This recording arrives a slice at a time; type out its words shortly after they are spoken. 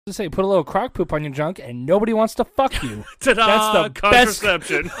To say, put a little crock poop on your junk, and nobody wants to fuck you. Ta-da! That's the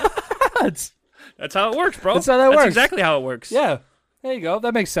Contraception. best. That's how it works, bro. That's how that works. That's exactly how it works. Yeah. There you go.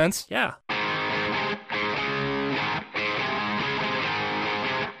 That makes sense. Yeah.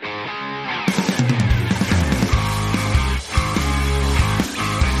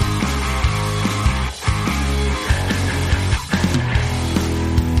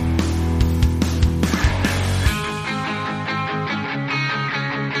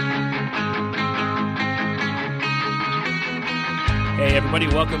 Hey, everybody,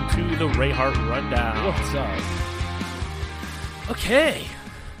 welcome to the Ray Hart Rundown. What's up? Okay.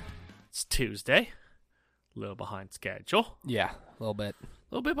 It's Tuesday. A little behind schedule. Yeah, a little bit. A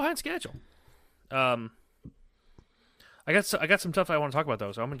little bit behind schedule. I got some stuff I want to talk about,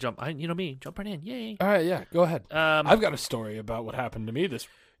 though, so I'm going to jump. You know me, jump right in. Yay. All right, yeah, go ahead. Um, I've got a story about what happened to me this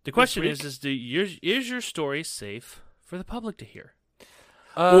the question week. is your story safe for the public to hear?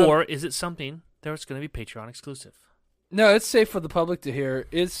 Uh, Or is it something that's going to be Patreon exclusive? No, it's safe for the public to hear.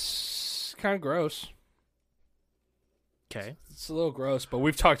 It's kind of gross. Okay. It's a little gross, but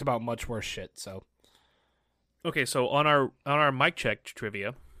we've talked about much worse shit, so. Okay, so on our mic check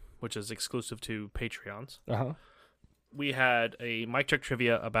trivia, which is exclusive to Patreons, Uh-huh. we had a mic check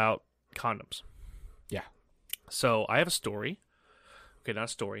trivia about condoms. Yeah. So I have a story. Okay, not a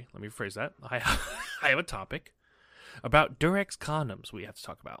story. Let me rephrase that. I have a topic about Durex condoms we have to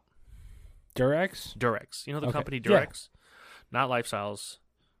talk about. Durex? Durex. You know the Okay. company Yeah. Durex? Not Lifestyles,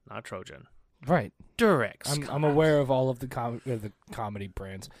 not Trojan. Right. Durex. I'm aware of all of the comedy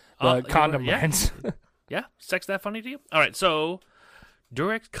brands. Oh, The condom yeah. brands. Yeah? Sex that funny to you? All right, so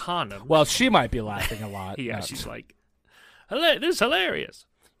Durex condoms. Well, she might be laughing a lot. Yeah, but- she's like, this is hilarious.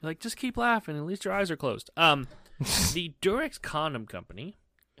 You're like, just keep laughing. At least your eyes are closed. The Durex condom company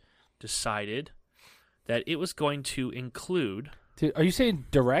decided that it was going to include Dude, are you saying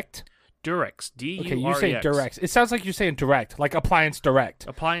direct? Durex. D-U-R-E-X. Okay, you're saying direct. It sounds like you're saying direct, like appliance direct.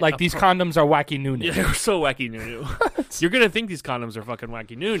 Like these condoms. condoms are wacky nunu. Yeah, they're so wacky noo-noo. You're going to think these condoms are fucking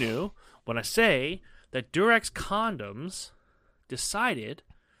wacky noo-noo when I say that Durex condoms decided,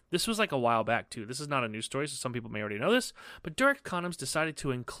 this was like a while back too, this is not a news story, so some people may already know this, but Durex condoms decided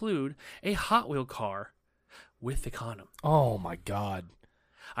to include a Hot Wheel car with the condom. Oh my god.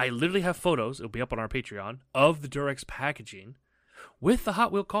 I literally have photos, it'll be up on our Patreon, of the Durex packaging with the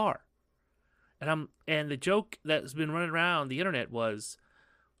Hot Wheel car. And the joke that's been running around the internet was,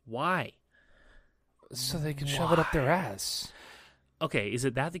 why? So they can shove it up their ass. Okay, is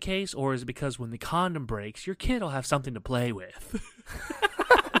it that the case, or is it because when the condom breaks, your kid will have something to play with?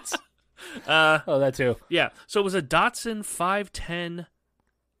 Oh, that too. Yeah, so it was a Datsun 510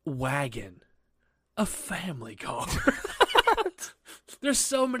 wagon. A family car. There's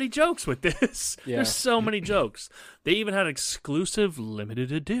so many jokes with this. Yeah. There's so many jokes. They even had exclusive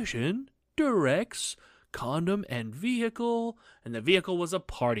limited edition Durex condom and vehicle, and the vehicle was a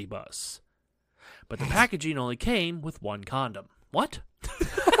party bus. But the packaging only came with one condom. What?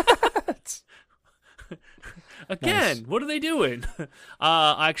 Again, Nice. What are they doing?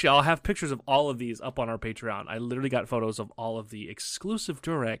 Actually, I'll have pictures of all of these up on our Patreon. I literally got photos of all of the exclusive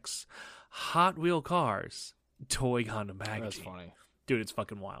Durex Hot Wheel cars toy condom packaging. That's funny. Dude, it's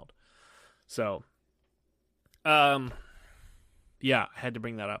fucking wild. So, yeah, I had to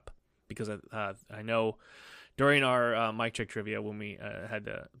bring that up because I know during our mic check trivia when we had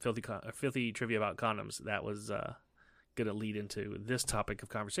filthy trivia about condoms, that was going to lead into this topic of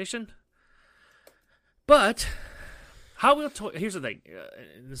conversation. But Hot Wheel toys. Here's the thing.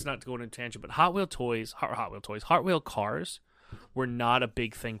 This is not to go into a tangent, but Hot Wheel cars were not a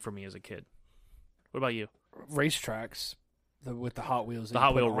big thing for me as a kid. What about you? Racetracks with the Hot Wheels. The that you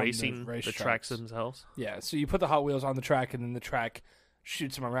Hot put Wheel on racing, the racetracks. tracks themselves. Yeah, so you put the Hot Wheels on the track, and then the track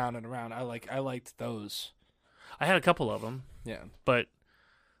shoots them around and around. I liked those. I had a couple of them, Yeah. but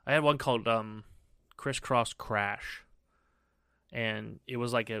I had one called Crisscross Crash, and it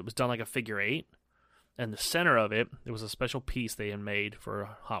was done like a figure eight, and the center of it was a special piece they had made for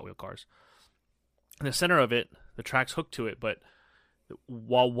Hot Wheel cars. In the center of it, the tracks hooked to it, but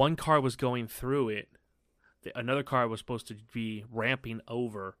while one car was going through it, another car was supposed to be ramping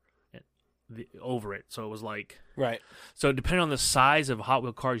over it. So it was like, Right. so depending on the size of Hot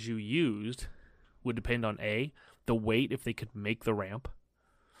Wheel cars you used would depend on A, the weight, if they could make the ramp,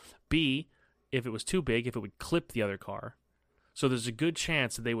 B, if it was too big, if it would clip the other car. So there's a good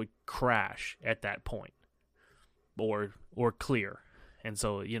chance that they would crash at that point or clear. And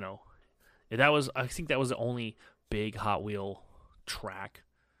so, I think that was the only big Hot Wheel track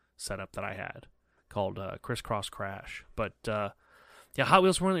setup that I had called Crisscross Crash. But yeah, Hot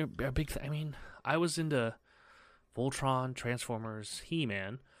Wheels weren't a big thing. I mean, I was into Voltron, Transformers,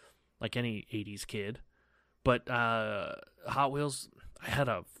 He-Man. like any 80s kid. But Hot Wheels, I had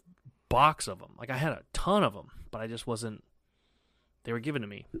a box of them. Like, I had a ton of them, but I just wasn't, they were given to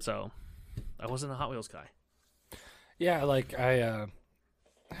me. So I wasn't a Hot Wheels guy. Yeah, like I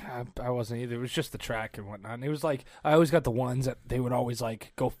wasn't either. It was just the track and whatnot. And it was like I always got the ones that they would always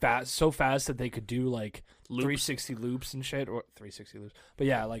like go fast, so fast that they could do like Loops. 360 loops and shit, or 360 loops. But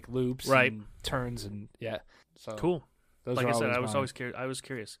yeah, like loops, Right. and turns, and yeah. So Cool. those Like are I said, always I was mine. always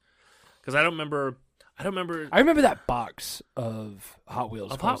curious because I don't remember. I remember that box of Hot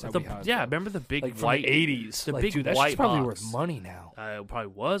Wheels cars that we had. Yeah, I remember the big like from white the 80s. The like, big dude, that white shit's probably box. worth money now. It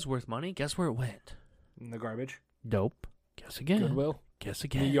probably was worth money. Guess where it went? In the garbage. Nope. Guess again. Goodwill. Guess The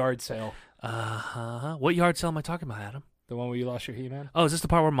again. yard sale. What yard sale am I talking about, Adam? The one where you lost your He-Man. Oh, is this the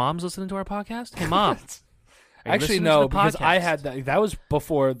part where Mom's listening to our podcast? Hey, Mom. Are you Actually, listening no, to the because I podcast? had that. That was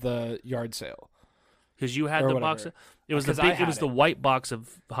before the yard sale. Because you had or the whatever. box. It was the 'Cause I big. It had was the it. white box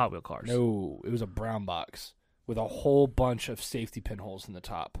of Hot Wheel cars. No, it was a brown box with a whole bunch of safety pinholes in the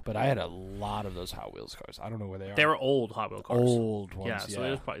top. But I had a lot of those Hot Wheels cars. I don't know where they are. They were old Hot Wheel cars. old ones. Yeah, so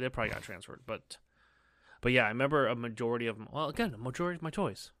they probably got transferred. But yeah, I remember a majority of them. Well, again, a majority of my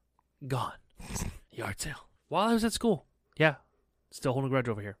toys gone. Yard sale while I was at school. Yeah, still holding a grudge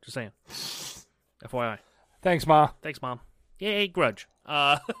over here. Just saying. FYI. Thanks, Ma. Thanks, Mom. Yay, grudge.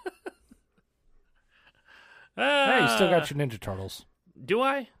 Hey, you still got your Ninja Turtles. Do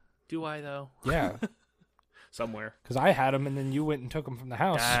I? Do I though? Yeah, Somewhere. because I had them, and then you went and took them from the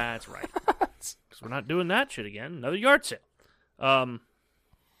house. That's right. Because we're not doing that shit again. Another yard sale.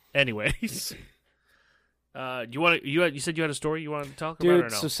 Anyways. You said you had a story you wanted to talk about, or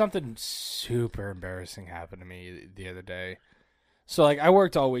Dude, no? so something super embarrassing happened to me the other day. So, like, I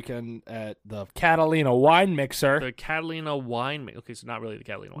worked all weekend at the Catalina wine mixer. The Catalina wine. Okay, so not really the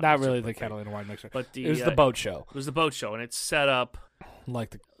Catalina wine. Not mixer, really but the Catalina wine mixer. But It was the boat show. It was the boat show, and it's set up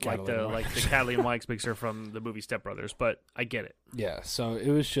Like the like Catalina wine the Catalina wine mixer from the movie Step Brothers. But I get it. Yeah, so it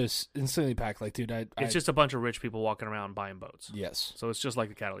was just instantly packed. Like, dude, It's just a bunch of rich people walking around buying boats. Yes. So it's just like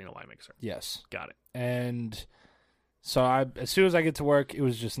the Catalina wine mixer. Yes. Got it. And so as soon as I get to work, it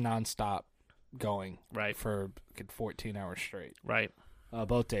was just nonstop going. Right. For 14 hours straight. Right.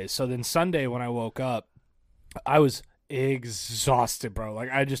 Both days. So then Sunday when I woke up, I was exhausted, bro.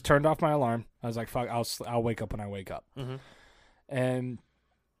 Like, I just turned off my alarm. I was like, fuck, I'll wake up when I wake up. Mm-hmm. And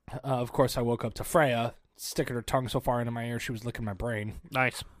of course I woke up to Freya sticking her tongue so far into my ear she was licking my brain.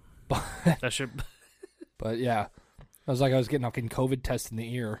 Nice. But, That should. but yeah, I was like, I was getting a fucking COVID test in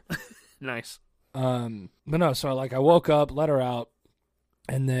the ear. Nice. But no, so like I woke up, let her out,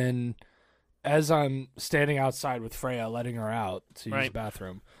 and then as I'm standing outside with Freya, letting her out to use Right. the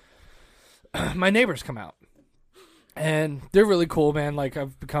bathroom, my neighbors come out, and they're really cool, man. Like,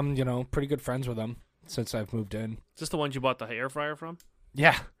 I've become, pretty good friends with them since I've moved in. Is this the ones you bought the air fryer from?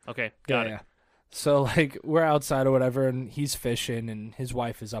 Yeah, Okay, got yeah. it. So like we're outside or whatever, and he's fishing, and his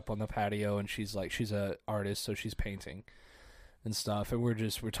wife is up on the patio, and she's a artist, so she's painting and stuff, and we're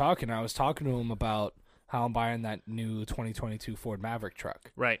talking. I was talking to him about how I'm buying that new 2022 Ford Maverick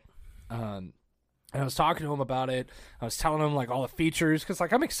truck. Right. And I was talking to him about it. I was telling him like all the features because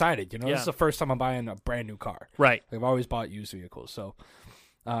like I'm excited. Yeah. This is the first time I'm buying a brand new car. Right. I've always bought used vehicles, so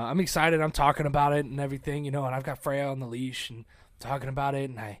I'm excited. I'm talking about it and everything, and I've got Freya on the leash and talking about it,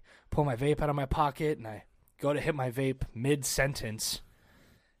 and I pull my vape out of my pocket and I go to hit my vape mid sentence,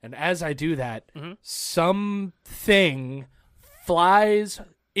 and as I do that, something flies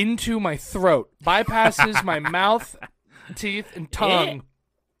into my throat, bypasses my mouth, teeth, and tongue.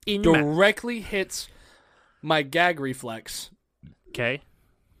 In your mouth. Directly hits my gag reflex. Okay.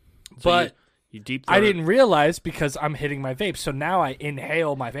 But you deep. I didn't realize because I'm hitting my vape. So now I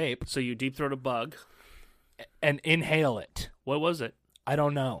inhale my vape So you deep throat a bug. and inhale it. What was it? I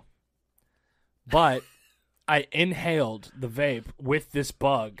don't know. But I inhaled the vape with this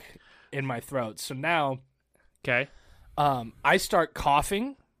bug in my throat. So now Okay. I start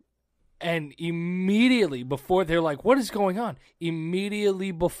coughing, and immediately before, they're like, what is going on?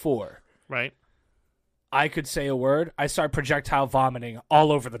 Immediately before Right. I could say a word, I start projectile vomiting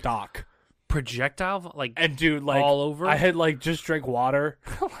all over the dock. Projectile, like, And dude, like all over? I had like just drank water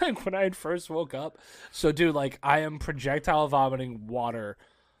like when I had first woke up. So dude, like I am projectile vomiting water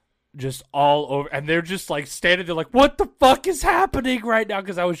just all over, and they're just like standing there like, what the fuck is happening right now?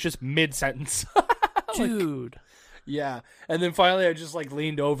 Because I was just mid sentence. dude. Yeah. And then finally I just like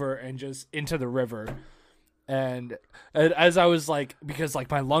leaned over and just into the river. And as I was like, because like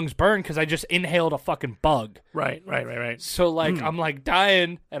my lungs burned because I just inhaled a fucking bug. Right. So like I'm like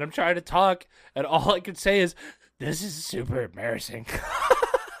dying and I'm trying to talk, and all I could say is, this is super embarrassing.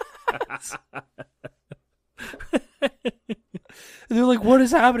 And they're like, what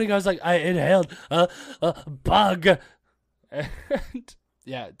is happening? I was like, I inhaled a bug. And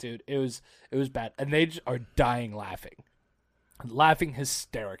yeah, dude, it was bad. And they are dying laughing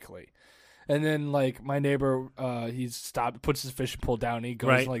hysterically. And then, like, my neighbor, he puts his fishing pole down, and he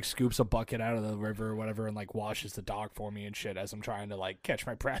goes and, like, scoops a bucket out of the river or whatever and, like, washes the dog for me and shit as I'm trying to, like, catch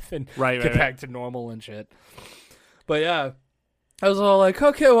my breath and get back to normal and shit. But, yeah, I was all like,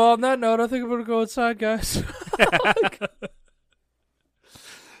 okay, well, on that note, I think I'm going to go inside, guys.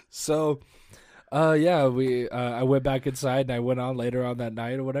 So, yeah, I went back inside, and I went on later on that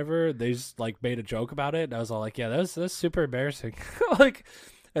night or whatever. They just, like, made a joke about it, and I was all like, yeah, that's super embarrassing. Like...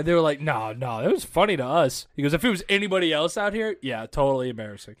 And they were like, no, it was funny to us. He goes, if it was anybody else out here, yeah, totally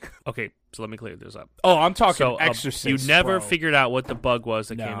embarrassing. Okay, so let me clear this up. Oh, I'm talking Exorcist, you never bro. figured out what the bug was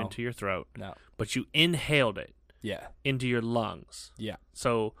that came into your throat. No. But you inhaled it. Yeah. Into your lungs. Yeah.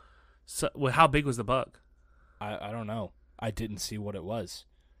 So well, how big was the bug? I don't know. I didn't see what it was.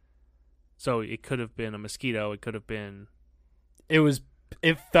 So it could have been a mosquito. It could have been...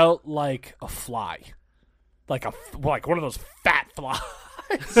 It felt like a fly. Like one of those fat flies.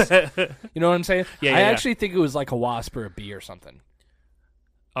 You know what I'm saying? Yeah. I actually think it was like a wasp or a bee or something.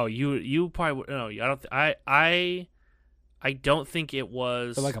 Oh, you probably no. I don't. I don't think it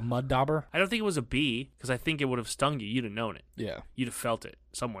was Or like a mud dauber. I don't think it was a bee because I think it would have stung you. You'd have known it. Yeah. You'd have felt it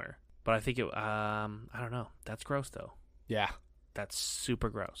somewhere. But I think it. I don't know. That's gross though. Yeah. That's super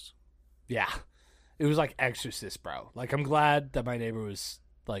gross. Yeah. It was like Exorcist, bro. Like, I'm glad that my neighbor was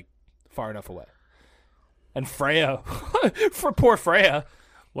like far enough away. And Freya, for poor Freya.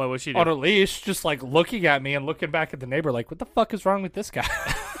 What was she doing? On a leash, just like looking at me and looking back at the neighbor like, what the fuck is wrong with this guy?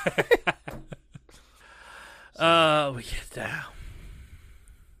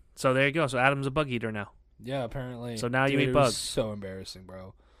 So there you go. So Adam's a bug eater now. Yeah, apparently. So now you eat bugs. So embarrassing,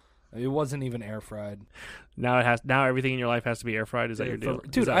 bro. It wasn't even air fried. Now everything in your life has to be air fried. Is that your deal?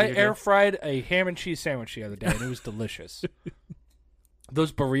 Dude, I air fried a ham and cheese sandwich the other day, and it was delicious.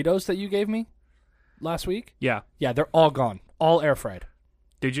 Those burritos that you gave me last week? Yeah, they're all gone. All air fried.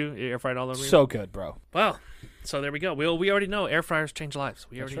 Did you air fried all over? So good, bro. Well, so there we go. We already know air fryers change lives.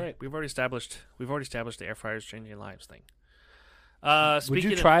 That's right. We've already established the air fryers changing lives thing. Would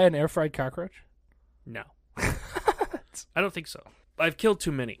you try an air fried cockroach? No, I don't think so. I've killed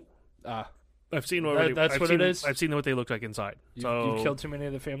too many. I've seen what it is. I've seen what they look like inside. You killed too many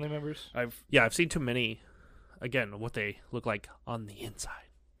of the family members? I've seen too many. Again, what they look like on the inside.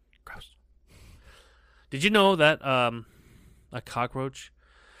 Gross. Did you know that a cockroach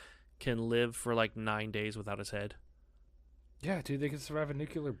can live for like 9 days without his head? Yeah, dude, they can survive a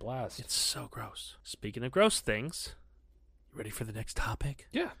nuclear blast. It's so gross. Speaking of gross things, you ready for the next topic?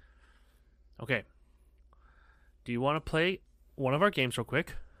 Yeah. Okay. Do you want to play one of our games real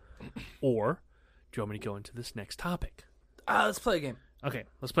quick? Or do you want me to go into this next topic? Let's play a game. Okay,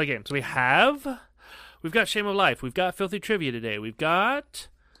 let's play a game. So we've got Shame of Life. We've got Filthy Trivia today. We've got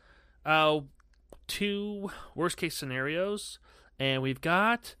 2 worst case scenarios. And we've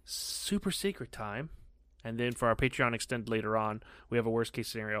got Super Secret Time. And then for our Patreon extend later on, we have a worst case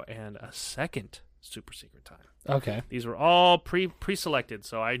scenario and a second Super Secret Time. Okay. These were all pre-selected,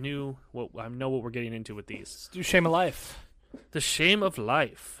 so I know what we're getting into with these. Let's do Shame of Life. The Shame of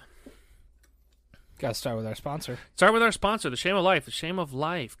Life. Gotta start with our sponsor. Start with our sponsor, The Shame of Life. The Shame of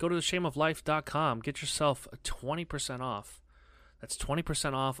Life. Go to theshameoflife.com. Get yourself 20% off. That's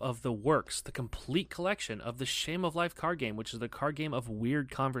 20% off of The Works, the complete collection of the Shame of Life card game, which is the card game of weird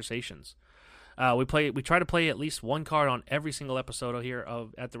conversations. We try to play at least one card on every single episode here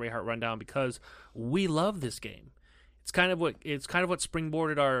at the Ray Hart Rundown because we love this game. It's kind of what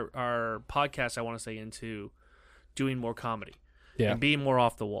springboarded our podcast, I want to say, into doing more comedy and being more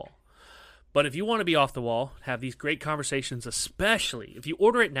off the wall. But if you want to be off the wall, have these great conversations, especially if you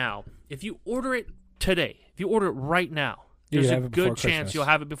order it now, if you order it today, if you order it right now, there's a good chance you'll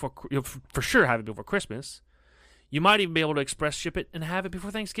for sure have it before Christmas. You might even be able to express ship it and have it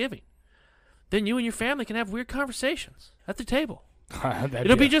before Thanksgiving. Then you and your family can have weird conversations at the table.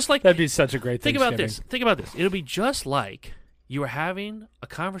 It'll be just like... That'd be such a great Think about this. It'll be just like you were having a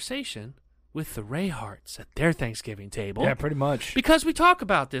conversation with the Ray Harts at their Thanksgiving table. Yeah, pretty much. Because we talk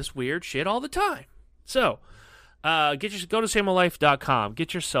about this weird shit all the time. So, go to shameoflife.com.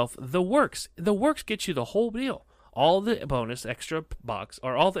 Get yourself The Works. The Works gets you the whole deal. All the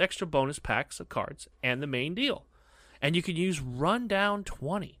extra bonus packs of cards and the main deal. And you can use Rundown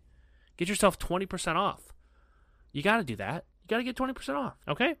 20. Get yourself 20% off. You got to do that. You got to get 20% off.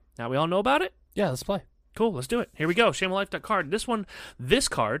 Okay? Now we all know about it? Yeah, let's play. Cool, let's do it. Here we go. Shameoflife.card. This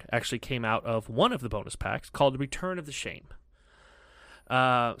card actually came out of one of the bonus packs called The Return of the Shame.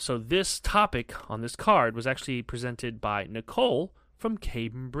 So this topic on this card was actually presented by Nicole from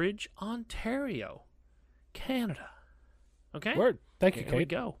Cambridge, Ontario, Canada. Okay? Word. Thank you, Here we Kate.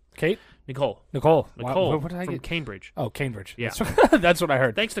 go. Kate? Nicole. Wow, Nicole what did I from get? Cambridge. Oh, Cambridge. Yeah. That's what I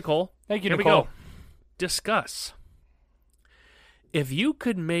heard. Thanks, Nicole. Thank you, Here Nicole. we go. Discuss. If you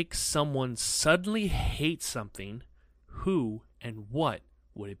could make someone suddenly hate something, who and what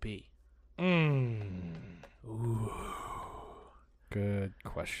would it be? Ooh. Good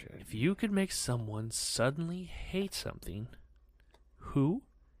question. If you could make someone suddenly hate something, who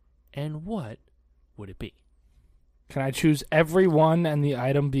and what would it be? Can I choose every one and the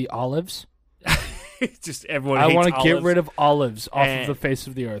item be olives? Just everyone I hates want to get olives. rid of olives off And- of the face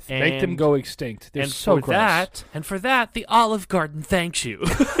of the earth. Make them and- go extinct. They're and so for gross. for that, the Olive Garden thanks you.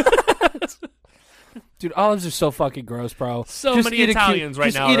 Dude, olives are so fucking gross, bro. So Just many eat Italians right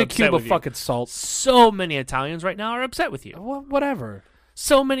just now eat are a upset cube with of you. fucking salt. So many Italians right now are upset with you. Whatever.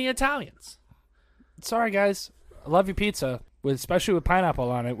 So many Italians. Sorry, guys. I love your pizza, especially with pineapple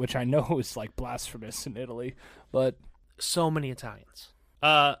on it, which I know is like blasphemous in Italy. But So many Italians.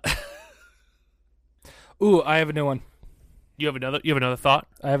 ooh, I have a new one. You have another thought?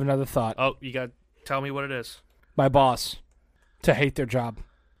 I have another thought. Oh, you got to tell me what it is. My boss to hate their job,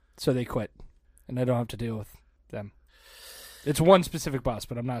 so they quit, and I don't have to deal with them. It's one specific boss,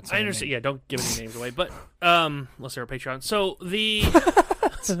 but I'm not saying I understand. name. Yeah, don't give any names away. But unless they're a Patreon. So the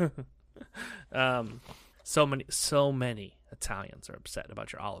so many Italians are upset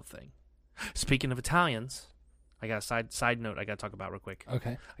about your olive thing. Speaking of Italians, I got a side note I got to talk about real quick.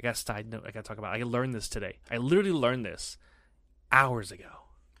 Okay. I got a side note I got to talk about. I learned this today. I literally learned this hours ago.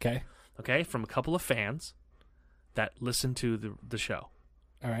 Okay. Okay, from a couple of fans that listened to the show.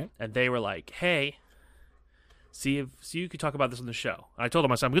 All right. And they were like, "Hey, see if you could talk about this on the show." And I told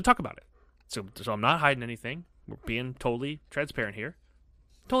them, I said, "I'm going to talk about it." So I'm not hiding anything. We're being totally transparent here.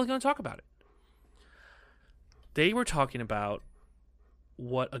 Totally going to talk about it. They were talking about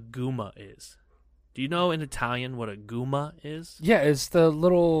what a guma is. Do you know in Italian what a guma is? Yeah, it's the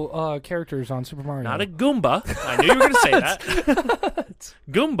little characters on Super Mario. Not a Goomba. I knew you were going to say that.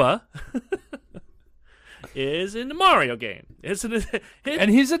 Goomba is in the Mario game.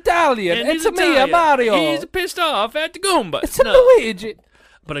 and he's Italian. and It's he's a me, Italian. Mario. He's pissed off at the Goomba. It's a Luigi.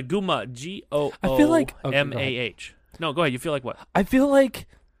 But a Goomba, Goomah. I feel like No, go ahead. You feel like what? I feel like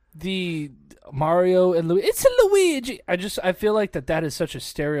the Mario and Luigi. It's a Luigi. I feel like that is such a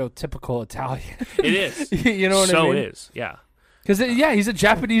stereotypical Italian. It is. You know what I mean? So it is. Yeah. Because he's a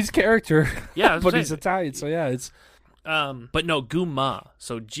Japanese character. Yeah, that's but what I'm he's saying. Italian. So yeah, it's But no, Goomah.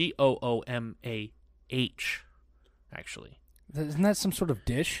 So Goomah, actually. isn't that some sort of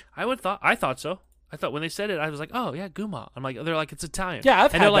dish? I thought so. I thought when they said it, I was like, oh yeah, Goomah. I'm like, they're like, it's Italian. Yeah,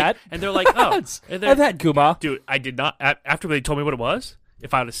 I've and had they're like, that. And they're like, oh, and they're- I've had Guma. dude, I did not. After they told me what it was,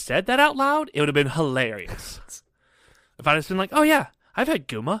 if I would have said that out loud, it would have been hilarious. If I'd have been like, oh yeah, I've had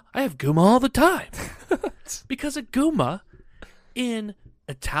Goomah. I have Goomah all the time. Because a Goomah in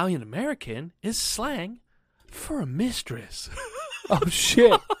Italian American is slang for a mistress. Oh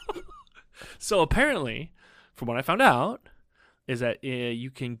shit! So apparently, from what I found out, is that you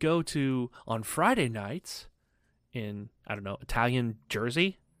can go to on Friday nights in, I don't know, Italian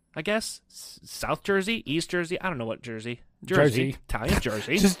Jersey, I guess, South Jersey, East Jersey, I don't know what Jersey, Italian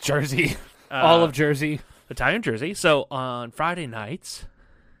Jersey, Just Jersey, all of Jersey. Italian Jersey. So on Friday nights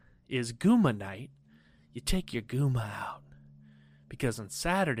is Goomah night. You take your Goomah out because on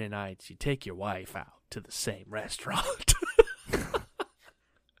Saturday nights you take your wife out to the same restaurant.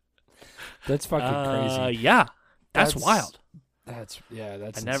 That's fucking crazy. Yeah, that's wild. That's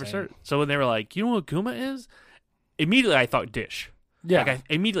I never started. So when they were like, you know what Goomah is? Immediately I thought dish. Yeah. Like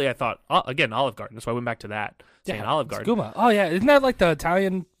immediately I thought, again, Olive Garden. That's why I went back to that. Saying Olive it's Garden. Guma. Oh yeah, isn't that like the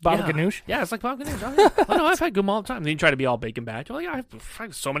Italian baba ganoush? Yeah, it's like baba ganoush. Oh, yeah. Oh, no, I've had Goomah all the time. And then you try to be all bacon bad. You're like, yeah, I've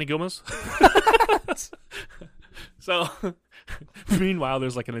had so many Goomas. So, meanwhile,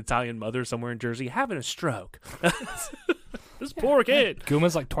 there's like an Italian mother somewhere in Jersey having a stroke. This poor kid.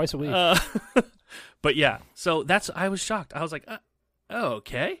 Guma's like twice a week. But yeah, so I was shocked. I was like,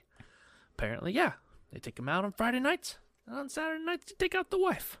 okay. Apparently, yeah. They take him out on Friday nights. And on Saturday nights, you take out the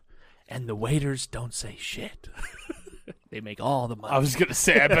wife. And the waiters don't say shit. They make all the money. I was gonna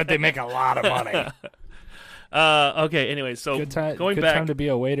say, I bet they make a lot of money. Okay, anyway, so Good time to be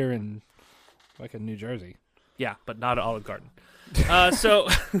a waiter in like in New Jersey. Yeah, but not at Olive Garden. Yeah,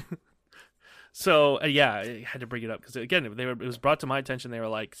 I had to bring it up because again, it was brought to my attention. They were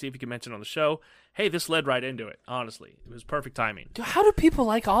like, "See if you can mention it on the show." Hey, this led right into it. Honestly, it was perfect timing. Dude, how do people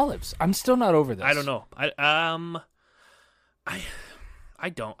like olives? I'm still not over this. I don't know. I I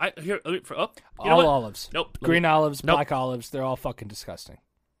don't. You know all what? olives. Nope. Green olives, Nope. black olives, they're all fucking disgusting.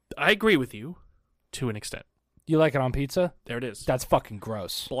 I agree with you to an extent. You like it on pizza? There it is. That's fucking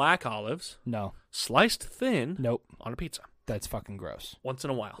gross. Black olives, No. sliced thin Nope. on a pizza. That's fucking gross. Once in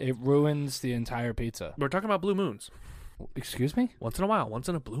a while. It ruins the entire pizza. We're talking about blue moons. Excuse me? Once in a while. Once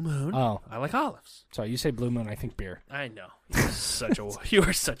in a blue moon. Oh. I like olives. Sorry, you say blue moon, I think beer. I know. You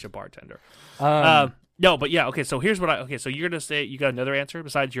are such a bartender. Um, No, but yeah, okay, so here's what so you're going to say you got another answer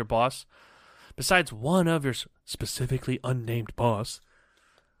besides your boss? Besides one of your specifically unnamed boss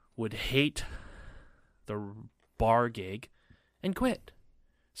would hate the bar gig and quit.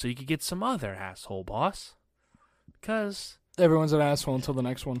 So you could get some other asshole boss. Because everyone's an asshole until the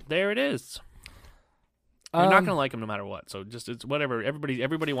next one. there it is. You're not going to like him no matter what. So just it's whatever.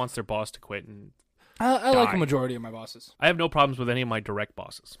 Everybody wants their boss to quit, and I like die. a majority of my bosses. I have no problems with any of my direct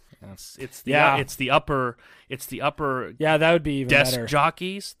bosses. Yeah. It's the upper Yeah, that would be even desk better.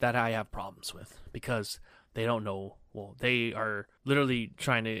 jockeys that I have problems with because they don't know. Well, they are literally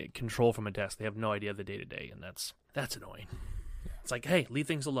trying to control from a desk. They have no idea the day to day, and that's annoying. Yeah. It's like, hey, leave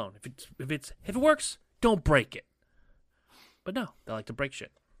things alone. If it works, don't break it. But no, they like to break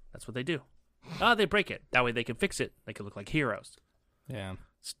shit. That's what they do. They break it. That way they can fix it. They can look like heroes. Yeah.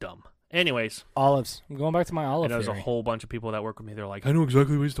 It's dumb. Anyways. Olives. I'm going back to my olive And there's theory. a whole bunch of people that work with me. They're like, I know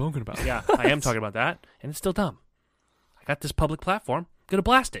exactly what he's talking about. Yeah, I am talking about that. And it's still dumb. I got this public platform. Gonna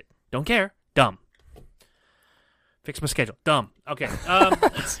blast it. Don't care. Dumb. Fix my schedule. Dumb. Okay.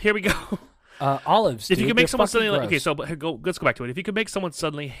 Here we go. Olives. If you dude, could make they're someone fucking suddenly gross. okay, so let's go back to it. If you could make someone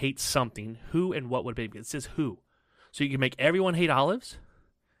suddenly hate something, who and what would it be? It says who. So you can make everyone hate olives.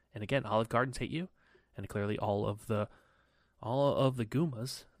 And again, Olive Gardens hate you. And clearly all of the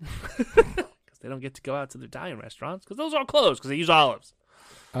Goomas, because they don't get to go out to the Italian restaurants because those are all closed because they use olives.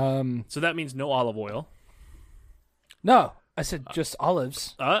 So that means no olive oil. No, I said just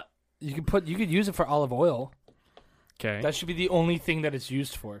olives. Uh, You could use it for olive oil. okay. That should be the only thing that it's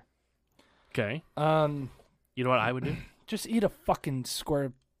used for. Okay. You know what I would do? Just eat a fucking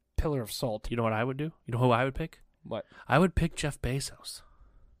square pillar of salt. You know what I would do? You know who I would pick? What? I would pick Jeff Bezos.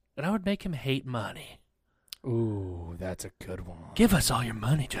 And I would make him hate money. Ooh, that's a good one. Give us all your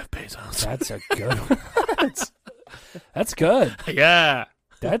money, Jeff Bezos. That's a good one. That's good. Yeah.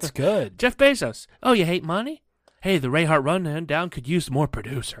 That's good. Jeff Bezos. Oh, you hate money? Hey, the Ray Hart Rundown could use more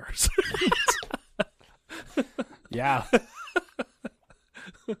producers. Yeah.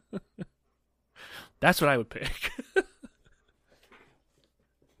 That's what I would pick.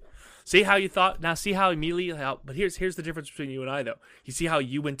 See how you thought? Now see how immediately but here's the difference between you and I though. You see how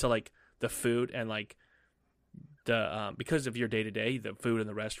you went to like the food and like the because of your day-to-day, the food in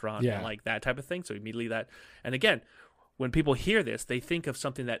the restaurant and like that type of thing. So immediately that, and again, when people hear this, they think of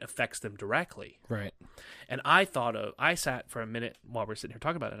something that affects them directly. Right. And I sat for a minute while we're sitting here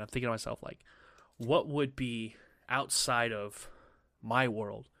talking about it, and I'm thinking to myself, like, what would be outside of my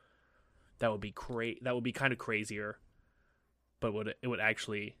world that would be that would be kind of crazier, but it would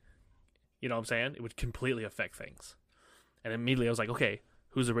actually, you know what I'm saying? It would completely affect things. And immediately I was like, okay,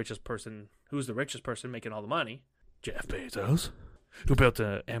 who's the richest person making all the money? Jeff Bezos. Who built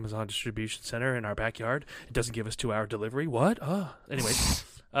an Amazon distribution center in our backyard? It doesn't give us 2-hour delivery. What? Oh, anyways.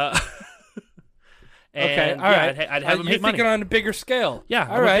 Okay, all right. I'd have him You're hate money. thinking on a bigger scale. Yeah,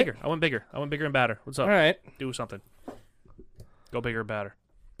 I went bigger. I went bigger and badder. What's up? All right. Do something. Go bigger and badder.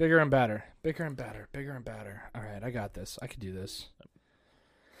 Bigger and badder. Bigger and badder. Bigger and badder. All right, I got this. I could do this.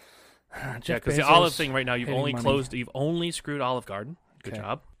 Yeah, Jeff because the Bezos olive thing right now, you've hating money. you've only screwed Olive Garden. Good Okay.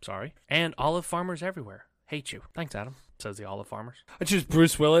 job. Sorry. And olive farmers everywhere hate you. Thanks, Adam. Says the olive farmers. I choose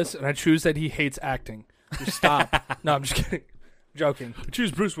Bruce Willis, and I choose that he hates acting. Just stop. No, I'm just kidding. Joking. I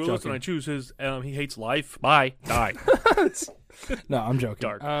choose Bruce Willis Joking. and I choose his. He hates life. Bye. Die. No, I'm joking.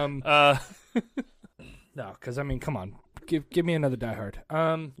 Dark. No, because I mean, come on, give me another Die Hard.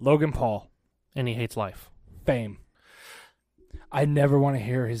 Logan Paul, And he hates life. fame. I never want to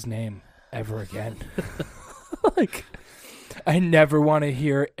hear his name ever again. Like, I never want to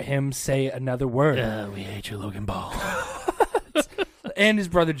hear him say another word. We hate you, Logan Paul. And his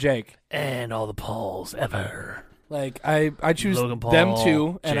brother Jake. And all the Pauls ever. Like, I choose Logan Paul, them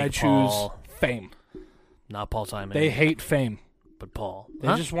two, and Jake I choose Paul. fame. Not Paul Simon. They hate fame. but Paul. They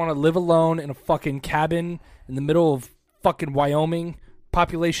just want to live alone in a fucking cabin in the middle of fucking Wyoming.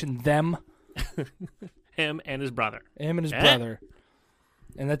 Population them. Him and his brother. Him and his brother.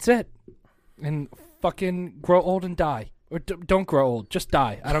 And that's it. And fucking grow old and die. Or don't grow old. Just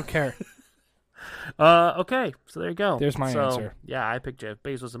die. I don't care. Okay, so there you go. There's my answer. Yeah, I picked Jeff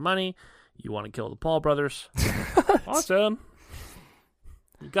Bezos and money. You want to kill the Paul brothers. Awesome.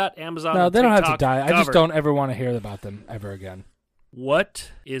 You got Amazon. No, and they don't have to TikTok die. I just covered. don't ever want to hear about them ever again.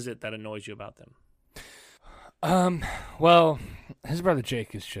 What is it that annoys you about them? Well, his brother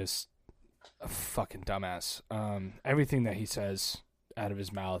Jake is just a fucking dumbass. Everything that he says out of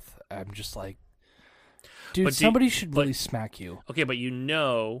his mouth, I'm just like, dude, somebody should really smack you. Okay, but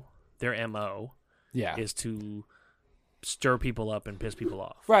their MO is to stir people up and piss people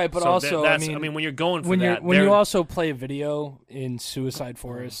off. Right, but so also, I mean, when you're going for when that... When you also play a video in Suicide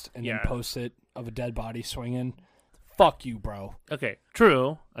Forest and then post it of a dead body swinging, fuck you, bro. Okay,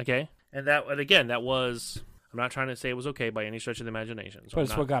 true, okay. And again, that was... I'm not trying to say it was okay by any stretch of the imagination. So but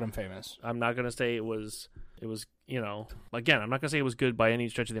it's what got him famous. I'm not going to say it was, again, I'm not going to say it was good by any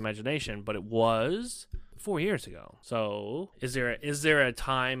stretch of the imagination, but it was 4 years ago. So is there a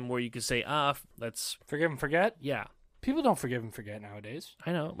time where you could say, let's... Forgive and forget? Yeah. People don't forgive and forget nowadays.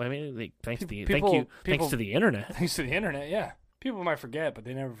 I know. I mean, thanks to the internet. Thanks to the internet, yeah. People might forget, but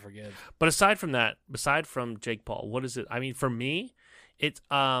they never forgive. But aside from Jake Paul, what is it? I mean, for me, it's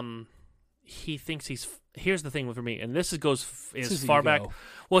he thinks here's the thing for me, and this goes as far back.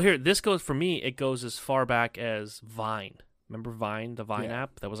 Well, this goes for me. It goes as far back as Vine. Remember Vine, the Vine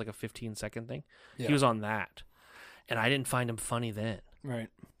app? That was like a 15-second thing. Yeah. He was on that, and I didn't find him funny then. Right.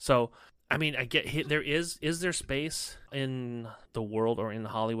 So, I mean, I get there is there space in the world or in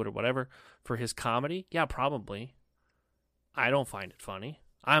Hollywood or whatever for his comedy? Yeah, probably. I don't find it funny.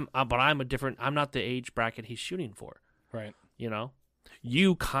 I'm not the age bracket he's shooting for. Right.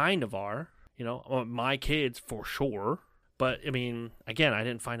 You kind of are. My kids for sure. But I mean, again, I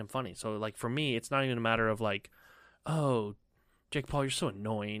didn't find him funny. So like for me, it's not even a matter of like, oh, Jake Paul, you're so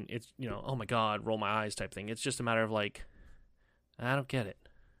annoying. It's oh my God, roll my eyes type thing. It's just a matter of like, I don't get it.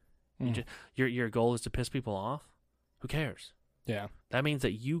 Your goal is to piss people off? Who cares? Yeah. That means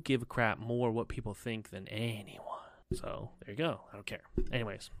that you give a crap more what people think than anyone. So there you go. I don't care.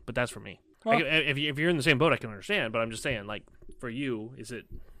 Anyways, but that's for me. Well, if you're in the same boat, I can understand. But I'm just saying, like, for you, is it...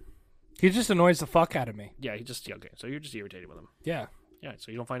 He just annoys the fuck out of me. Yeah, okay. So you're just irritated with him. Yeah. Yeah,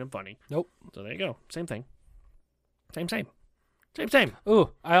 so you don't find him funny. Nope. So there you go. Same thing. Same.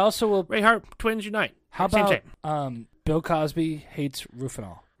 Ooh, I also will... Ray Hart, twins unite. How about Bill Cosby hates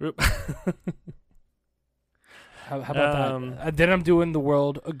Rufinol? How about that? Then I'm doing the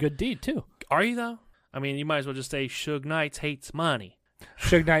world a good deed, too. Are you, though? I mean, you might as well just say Suge Knight hates money.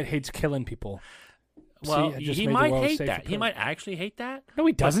 Suge Knight hates killing people. Well, he might hate that. He might actually hate that. No,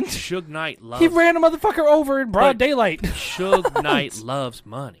 he doesn't. Suge Knight loves... He ran a motherfucker over in broad daylight. Suge Knight loves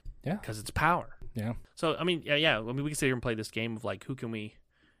money. Yeah. Because it's power. Yeah. So, I mean, yeah. I mean, we can sit here and play this game of, like, who can we...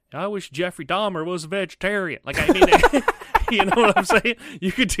 I wish Jeffrey Dahmer was a vegetarian. Like, I mean, you know what I'm saying?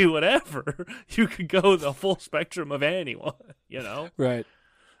 You could do whatever. You could go the full spectrum of anyone, Right.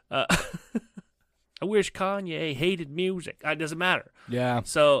 I wish Kanye hated music. It doesn't matter. Yeah.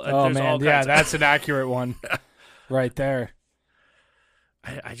 So there's man, that's an accurate one, right there.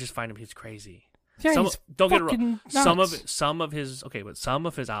 I just find he's crazy. Yeah, don't get it wrong. Nuts. Some of his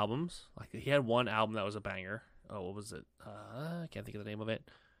albums, like he had one album that was a banger. Oh, what was it? I can't think of the name of it.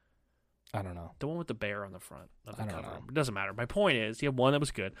 I don't know. The one with the bear on the front of the cover. Know. It doesn't matter. My point is, he had one that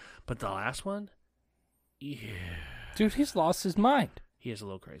was good, but the last one, dude, he's lost his mind. He is a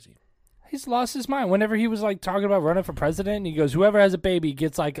little crazy. He's lost his mind. Whenever he was like talking about running for president, and he goes, "Whoever has a baby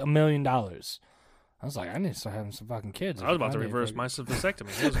gets like $1 million." I was like, I need to start having some fucking kids. I was about to reverse my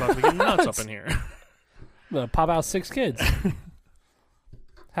vasectomy. He was about to be getting nuts up in here. Pop out 6 kids.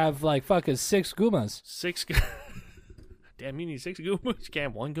 Have like fucking 6 Goombas. 6. Damn, you need 6 Goombas? You can't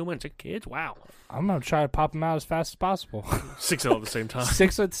have 1 Goomba and 6 kids? Wow. I'm going to try to pop them out as fast as possible. 6 all at the same time.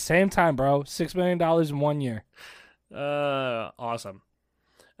 6 at the same time, bro. $6 million in 1 year. Awesome.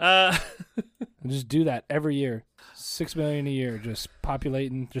 Just do that every year. 6 million a year. Just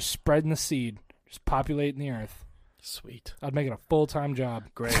populating, just spreading the seed. Just populating the earth. Sweet. I'd make it a full-time job.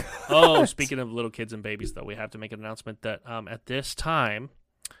 Great. Oh, speaking of little kids and babies, though, we have to make an announcement that at this time,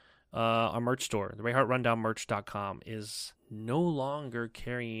 our merch store, the RayHartRundownMerch.com, is no longer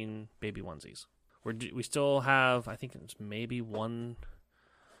carrying baby onesies. We still have, I think it's maybe one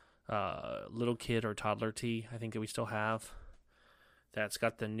little kid or toddler tee, I think that we still have. That's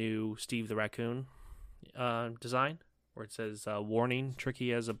got the new Steve the Raccoon design, where it says, warning,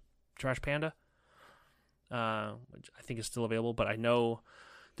 tricky as a trash panda. Which I think is still available, but I know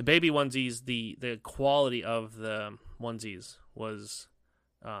the baby onesies, the quality of the onesies was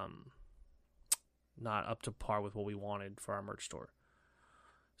not up to par with what we wanted for our merch store.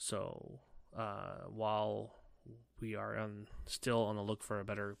 So while we are still on the look for a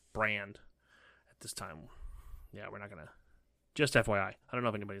better brand at this time, we're not going to, just FYI. I don't know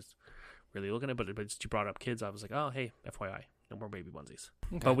if anybody's really looking at it, but you brought up kids. I was like, oh, hey, FYI. No more baby onesies.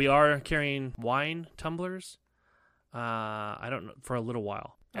 Okay. But we are carrying wine tumblers, I don't know, for a little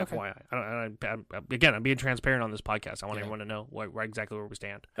while. Okay. FYI. Again, I'm being transparent on this podcast. I want everyone to know exactly where we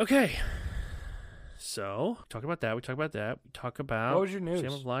stand. Okay. So, talk about that. We talk about that. We talk about... What was your news?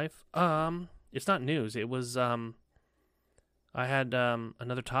 Shame of life. It's not news. It was, I had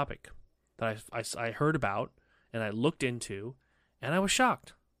another topic that I heard about and I looked into, and I was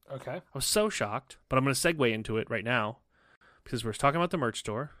shocked. Okay. I was so shocked, but I'm going to segue into it right now because we're talking about the merch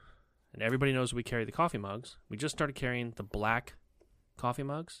store, and everybody knows we carry the coffee mugs. We just started carrying the black coffee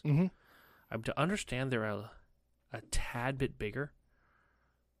mugs. Mm-hmm. To understand they're a tad bit bigger,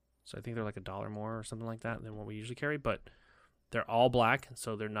 so I think they're like $1 more or something like that than what we usually carry, but they're all black,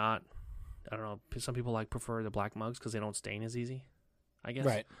 so they're not, I don't know, some people prefer the black mugs because they don't stain as easy, I guess.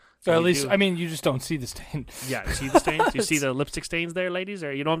 Right. So at least, you just don't see the stain. Yeah, you see the stains? You see the lipstick stains there, ladies?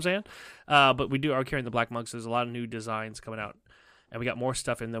 Or you know what I'm saying? But we are carrying the black mugs. So there's a lot of new designs coming out. And we got more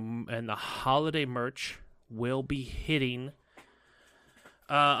stuff in them. And the holiday merch will be hitting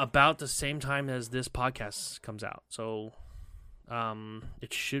about the same time as this podcast comes out. So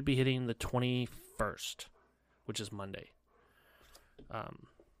it should be hitting the 21st, which is Monday.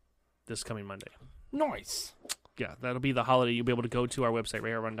 This coming Monday. Nice. Yeah, that'll be the holiday. You'll be able to go to our website,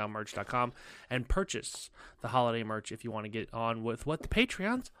 RayRundownMerch.com, and purchase the holiday merch if you want to get on with what the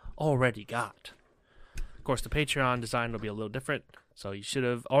Patreons already got. Of course, the Patreon design will be a little different, so you should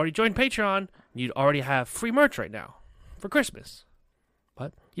have already joined Patreon. You'd already have free merch right now for Christmas,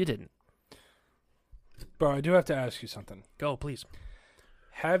 but you didn't. Bro, I do have to ask you something. Go, please.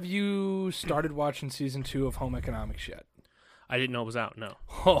 Have you started watching season 2 of Home Economics yet? I didn't know it was out,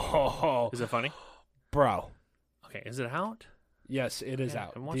 no. Is it funny? Bro. Okay, is it out? Yes, it is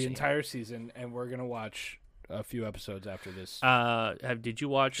out. The entire season, and we're going to watch a few episodes after this. Did you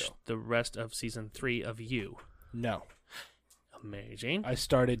watch the rest of season 3 of You? No. Amazing. I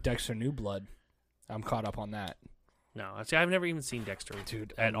started Dexter New Blood. I'm caught up on that. No, see, I've never even seen Dexter,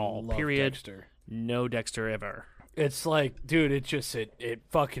 dude, at all. Period. Dexter. No Dexter ever. It's like, dude, it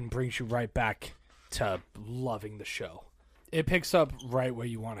fucking brings you right back to loving the show. It picks up right where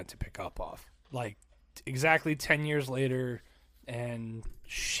you want it to pick up off. Like, exactly 10 years later, and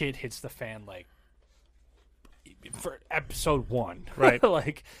shit hits the fan, like, for episode 1. Right.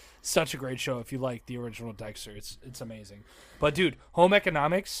 Like, such a great show. If you like the original Dexter, it's amazing. But, dude, Home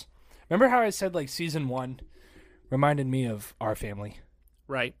Economics, remember how I said, like, season 1 reminded me of Our Family?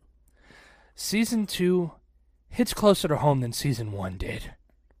 Right. Season 2 hits closer to home than season 1 did.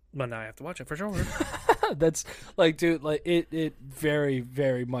 But now I have to watch it for sure. That's like, dude, like it very,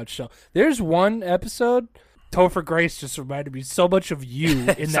 very much so. There's one episode, Topher Grace just reminded me so much of you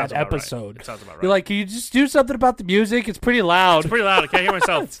in that episode. Right. It sounds about right. You're like, can you just do something about the music? It's pretty loud. It's pretty loud. I can't hear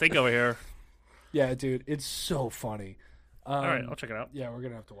myself. Think over here. Yeah, dude, it's so funny. All right, I'll check it out. Yeah, we're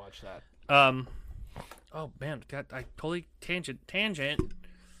gonna have to watch that. Oh man, I totally tangent.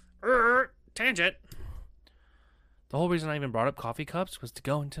 The whole reason I even brought up coffee cups was to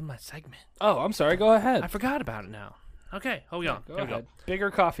go into my segment. Oh, I'm sorry. Go ahead. I forgot about it now. Okay, hold on. Go ahead.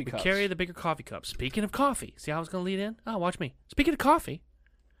 Bigger coffee cups. Carry the bigger coffee cups. Speaking of coffee, see how I was going to lead in? Oh, watch me. Speaking of coffee.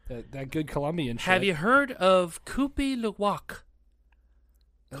 That good Colombian shit. Have you heard of Koopy Luwak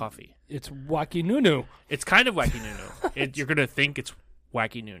coffee? It's Wacky Nunu. It's kind of Wacky Nunu. You're going to think it's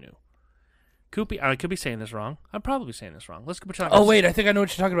Wacky Nunu. Koopy, I could be saying this wrong. I'm probably saying this wrong. Let's go. Oh, wait, I think I know what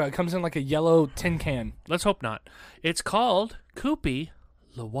you're talking about. It comes in like a yellow tin can. Let's hope not. It's called Koopy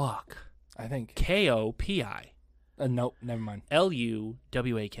Luwak. I think. Kopi. Nope, never mind.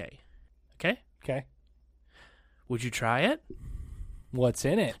 Luwak. Okay? Okay. Would you try it? What's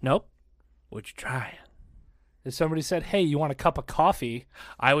in it? Nope. Would you try it? If somebody said, hey, you want a cup of coffee?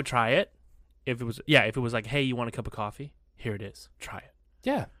 I would try it. If it was like, hey, you want a cup of coffee? Here it is. Try it.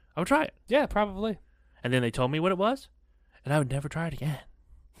 Yeah. I would try it. Yeah, probably. And then they told me what it was, and I would never try it again.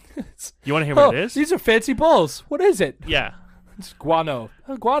 You want to hear what it is? These are fancy bowls. What is it? Yeah. It's guano.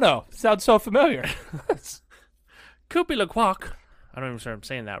 Guano. Sounds so familiar. Koopy Luwak, I don't even sure I'm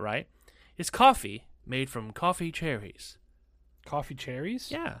saying that right, is coffee made from coffee cherries. Coffee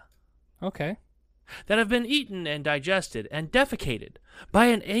cherries? Yeah. Okay. That have been eaten and digested and defecated by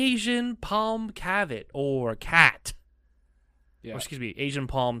an Asian palm cavet or cat. Yeah. Or, excuse me, Asian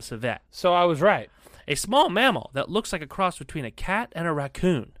palm civet. So I was right. A small mammal that looks like a cross between a cat and a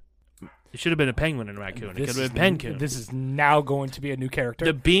raccoon. It should have been a penguin and a raccoon. It could have been pencoon. This is now going to be a new character.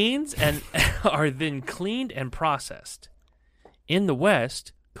 The beans are then cleaned and processed. In the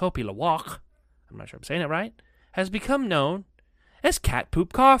West, Koopy Luwak, I'm not sure I'm saying it right, has become known as cat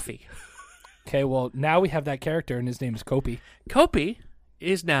poop coffee. Okay, well, now we have that character, and his name is Koopy. Koopy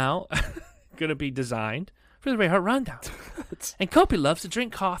is now going to be designed for the Ray Hart Rundown. And Koopy loves to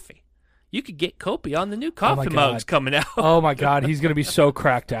drink coffee. You could get Kopi on the new coffee God. mugs coming out. Oh my God, he's gonna be so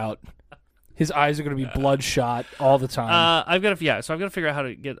cracked out. His eyes are gonna be bloodshot all the time. I've got to so I've got to figure out how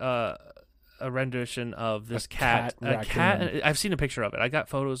to get a rendition of this cat. A cat. I've seen a picture of it. I got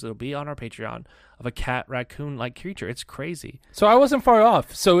photos that'll be on our Patreon of a cat raccoon like creature. It's crazy. So I wasn't far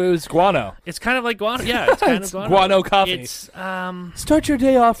off. So it was guano. It's kind of like guano. Yeah, it's kind of guano coffee. It's Start your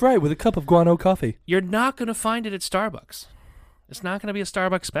day off right with a cup of guano coffee. You're not gonna find it at Starbucks. It's not gonna be a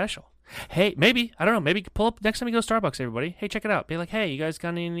Starbucks special. Hey, maybe, I don't know, maybe pull up next time you go to Starbucks, everybody. Hey, check it out. Be like, hey, you guys got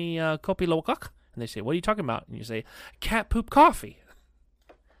any Kopi Luwak? And they say, what are you talking about? And you say, cat poop coffee.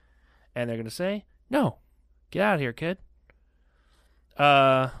 And they're going to say, no, get out of here, kid.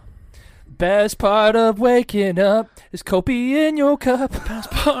 Best part of waking up is Kopi in your cup.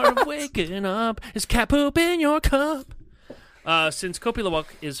 Best part of waking up is cat poop in your cup. Since Kopi Luwak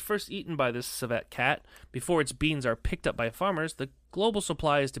is first eaten by this civet cat before its beans are picked up by farmers, the global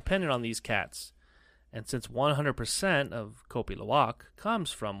supply is dependent on these cats. And since 100% of Kopi Luwak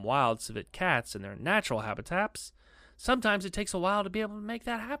comes from wild civet cats in their natural habitats, sometimes it takes a while to be able to make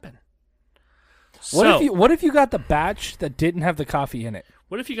that happen. What if you got the batch that didn't have the coffee in it?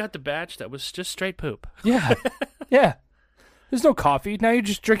 What if you got the batch that was just straight poop? Yeah. Yeah. There's no coffee. Now you're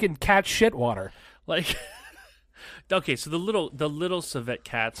just drinking cat shit water. Like, okay, so the little civet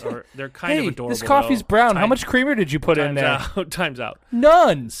cats they're kind of adorable. This coffee's brown. How much creamer did you put in there? Time's out.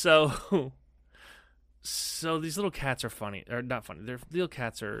 None. So these little cats are funny. Or not funny. They're little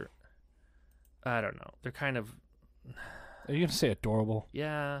cats are, I don't know. They're kind of. Are you gonna say adorable?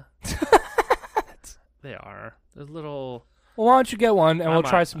 Yeah. They are. They're little. Well, why don't you get one and we'll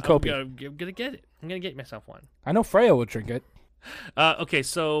try some Kopi? I'm gonna get it. I'm gonna get myself one. I know Freya will drink it. Okay,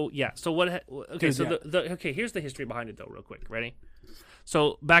 so yeah, so what? Okay, Dude, so yeah. okay, here's the history behind it though, real quick. Ready?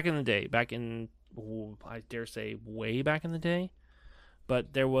 So back in the day, I dare say way back in the day,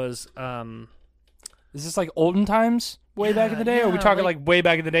 but there was Is this like olden times, way back in the day, or are we talking like way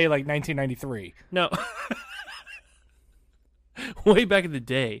back in the day, like 1993? No. Way back in the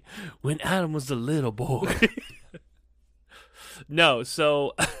day when Adam was a little boy. No,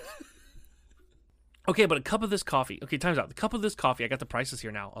 so okay, but a cup of this coffee. Okay, time's out. The cup of this coffee, I got the prices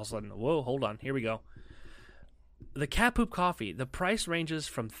here now. All of a sudden, whoa, hold on. Here we go. The cat poop coffee, the price ranges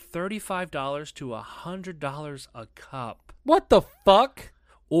from $35 to $100 a cup. What the fuck?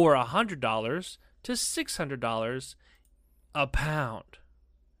 Or $100 to $600 a pound.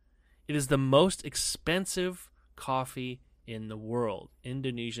 It is the most expensive coffee in the world.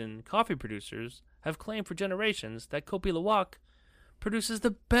 Indonesian coffee producers have claimed for generations that Kopi Luwak produces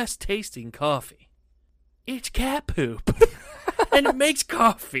the best tasting coffee. It's cat poop. And it makes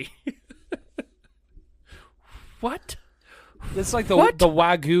coffee. What? It's like the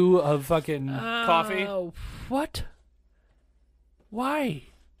Wagyu of fucking coffee. What? Why?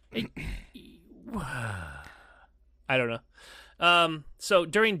 I don't know. So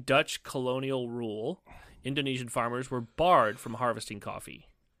during Dutch colonial rule, Indonesian farmers were barred from harvesting coffee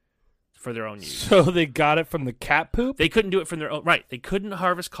for their own use. So they got it from the cat poop? They couldn't do it from their own. Right. They couldn't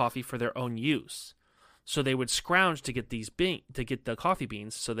harvest coffee for their own use. So they would scrounge to get the coffee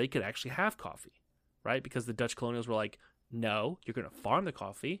beans so they could actually have coffee. Right? Because the Dutch colonials were like, no, you're going to farm the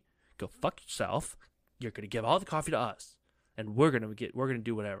coffee. Go fuck yourself. You're going to give all the coffee to us. And we're going to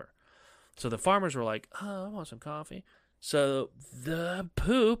do whatever. So the farmers were like, oh, I want some coffee. So the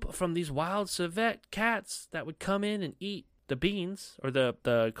poop from these wild civet cats that would come in and eat the beans or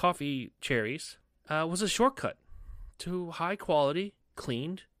the coffee cherries was a shortcut to high quality,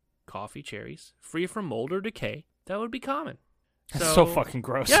 cleaned coffee cherries, free from mold or decay, that would be common. That's so fucking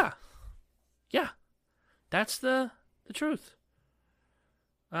gross. Yeah. Yeah. That's the truth.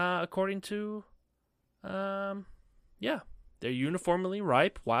 According to, yeah, they're uniformly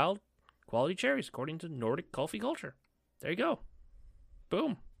ripe, wild, quality cherries, according to Nordic coffee culture. There you go.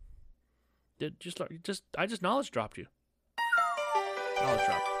 Boom. I just knowledge dropped you. Knowledge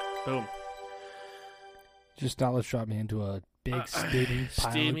drop. Boom. Just knowledge dropped me into a big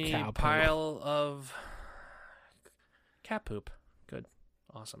steamy pile of cat poop. Good.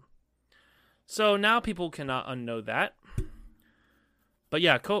 Awesome. So now people cannot unknow that. But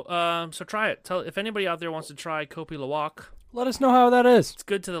yeah, so try it. If anybody out there wants to try Kopi Luwak, let us know how that is. It's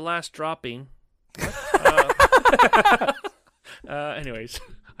good to the last dropping. Anyways,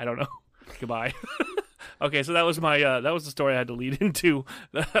 I don't know. Goodbye. Okay, so that was that was the story I had to lead into.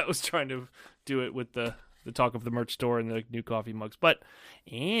 I was trying to do it with the talk of the merch store and the new coffee mugs. But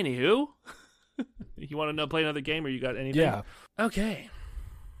anywho, you want to play another game, or you got anything? Yeah. Okay.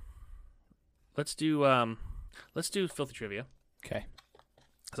 Let's do filthy trivia. Okay.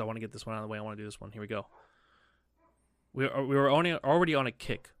 Because I want to get this one out of the way. I want to do this one. Here we go. we were already on a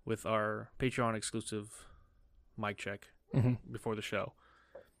kick with our Patreon exclusive mic check before the show,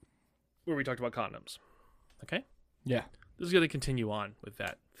 where we talked about condoms. Okay? Yeah. This is going to continue on with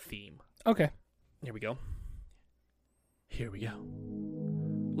that theme. Okay. Here we go.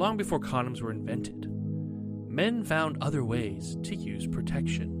 Long before condoms were invented, men found other ways to use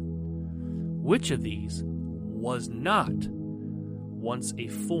protection. Which of these was not once a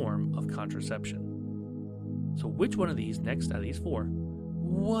form of contraception? So which one of these, next out of these four,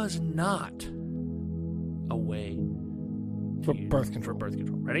 was not a way For birth control.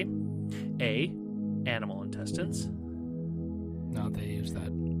 Ready? A, animal intestines. No, they use that.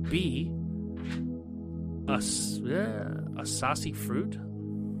 B, a saucy fruit.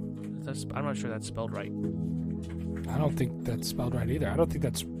 I'm not sure that's spelled right. I don't think that's spelled right either. I don't think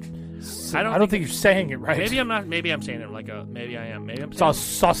that's. I don't think you're saying it right. Maybe I'm not. Maybe I'm saying it like a. Maybe I am. Maybe I'm saying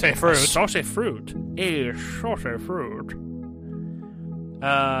Saucy fruit. Saucy fruit. A saucy fruit.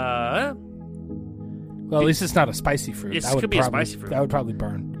 Well, at least it's not a spicy fruit. It could be a spicy fruit. That would probably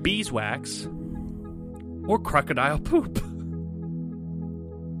burn. Beeswax or crocodile poop.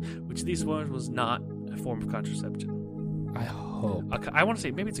 Which of these ones was not a form of contraception? I hope. I want to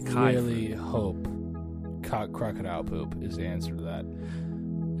say maybe it's a kai. Really hope crocodile poop is the answer to that.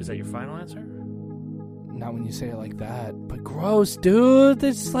 Is that your final answer? Not when you say it like that. But gross, dude.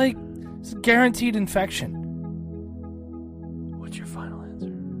 It's like it's a guaranteed infection. What's your final answer?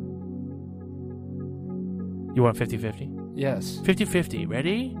 You want 50-50? Yes. 50-50.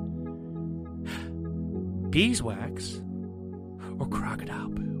 Ready? Beeswax or crocodile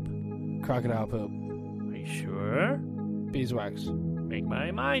poop? Crocodile poop. Are you sure? Beeswax. Make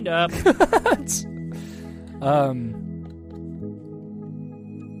my mind up.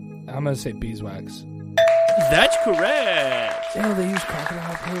 I'm gonna say beeswax. That's correct. Yeah, they use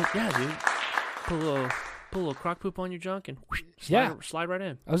crocodile poop. Yeah, dude. Put a little croc poop on your junk and slide right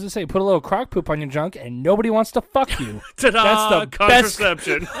in. I was gonna say, put a little croc poop on your junk, and nobody wants to fuck you. Ta-da! That's the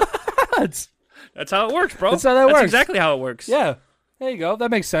contraception. That's how it works, bro. That's how that works. That's exactly how it works. Yeah, there you go. That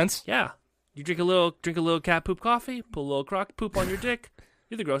makes sense. Yeah. You drink a little cat poop coffee, put a little croc poop on your dick.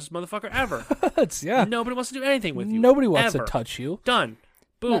 You're the grossest motherfucker ever. Yeah. Nobody wants to do anything with you. Nobody wants ever. to touch you. Done.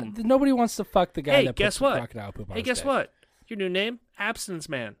 Boom. Nobody wants to fuck the guy Hey, that guess puts what? the crocodile poop on Hey, his guess dick. what? Your new name? Abstinence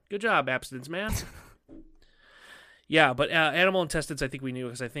Man. Good job, Abstinence Man. Yeah, but animal intestines I think we knew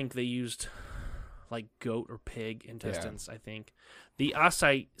because I think they used like goat or pig intestines, I think. The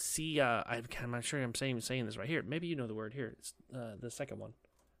acai, I'm not sure I'm saying this right here. Maybe you know the word here. It's the second one.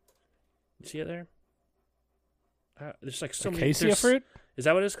 You see it there? There's like so many. Acacia fruit? Is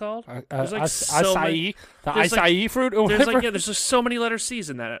that what it's called? There's like acai. The acai fruit or whatever? There's just so many letter C's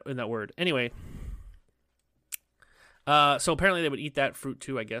in that word. Anyway. So apparently they would eat that fruit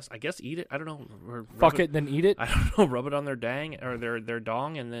too, I guess. Eat it. I don't know. Fuck it, then eat it? I don't know. Rub it on their dang or their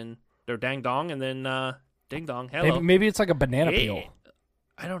dong and then their dang dong and then ding dong. Hello. Maybe it's like a banana peel.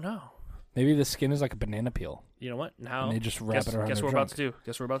 I don't know. Maybe the skin is like a banana peel. You know what? Now and they just wrap it around Guess their what we're about to junk. do.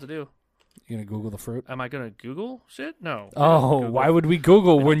 Guess what we're about to do. You gonna Google the fruit? Am I gonna Google shit? No. Oh, Google. why would we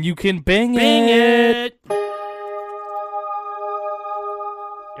Google when you can Bing Bing it?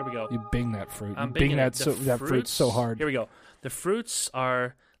 Here we go. You Bing that fruit. I'm You Bing binging that it. that fruit so hard. Here we go. The fruits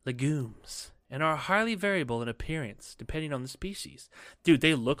are legumes and are highly variable in appearance depending on the species. Dude,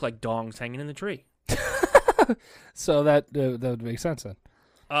 they look like dongs hanging in the tree. So that would make sense then.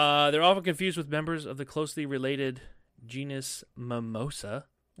 They're often confused with members of the closely related genus Mimosa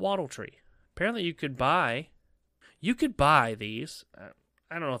wattle tree. Apparently, you could buy these.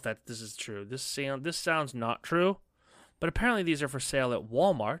 I don't know if this is true. This sounds not true, but apparently these are for sale at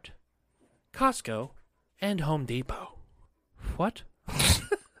Walmart, Costco, and Home Depot. What?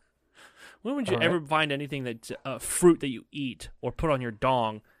 When would you ever find anything that's fruit that you eat or put on your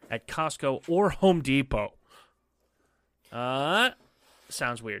dong at Costco or Home Depot?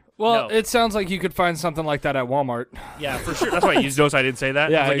 Sounds weird. Well, No. it sounds like you could find something like that at Walmart. Yeah, for sure. That's why you notice I didn't say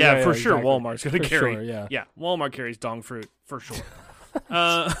that. Yeah, I was like, yeah, for yeah, sure. exactly. Walmart's gonna For carry. sure, yeah. Yeah, Walmart carries dong fruit for sure.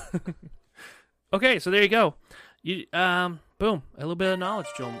 Okay, so there you go. You boom, a little bit of knowledge,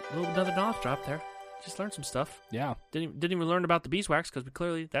 Joe. Another knowledge drop there. Just learned some stuff. Yeah. Didn't even learn about the beeswax because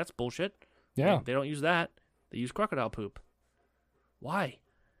clearly that's bullshit. Yeah. They don't use that. They use crocodile poop. Why?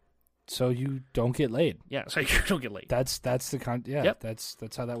 So you don't get laid. Yeah, so you don't get laid. That's the yeah. Yep. That's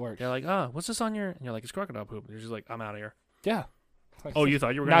how that works. They're like, what's this on your? And you're like, it's crocodile poop. And you're just like, I'm out of here. Yeah. Oh, you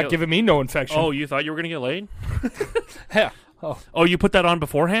thought you were gonna not giving me no infection. Oh, you thought you were gonna get laid? Yeah. Oh, you put that on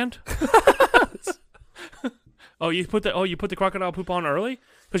beforehand? You put the crocodile poop on early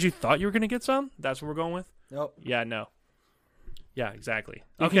because you thought you were gonna get some? That's what we're going with? Nope. Yeah, no. Yeah, exactly.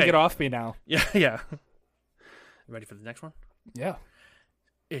 You can get off me now. Yeah, yeah. Ready for the next one? Yeah.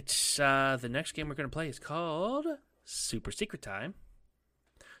 It's the next game we're going to play is called Super Secret Time.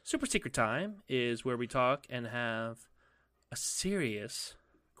 Super Secret Time is where we talk and have a serious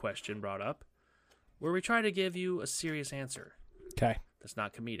question brought up, where we try to give you a serious answer. Okay. That's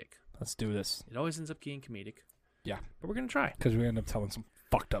not comedic. Let's do this. It always ends up being comedic. Yeah. But we're going to try. Because we end up telling some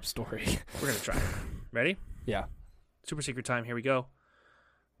fucked up story. We're going to try. Ready? Yeah. Super Secret Time. Here we go.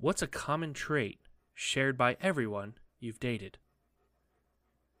 What's a common trait shared by everyone you've dated?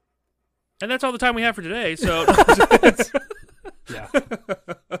 And that's all the time we have for today, so... Yeah.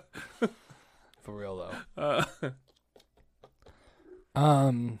 For real, though.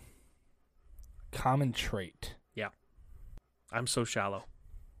 Common trait. Yeah. I'm so shallow.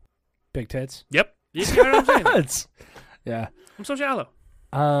 Big tits? Yep. You know what I'm saying? Yeah. I'm so shallow.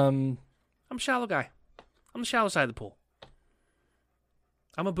 I'm a shallow guy. I'm the shallow side of the pool.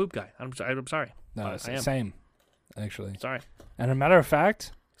 I'm a boob guy. I'm sorry. No, I am. Same, actually. Sorry. And a matter of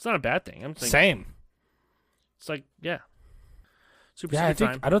fact... It's not a bad thing. I'm thinking, same. It's like, yeah. Super Yeah, Secret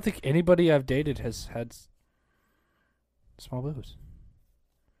Time. I don't think anybody I've dated has had small boobs.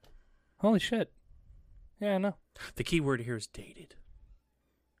 Holy shit. Yeah, I know. The key word here is dated.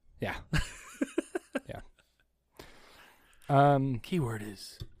 Yeah. Yeah. Keyword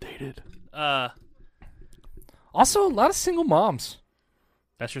is dated. Also, a lot of single moms.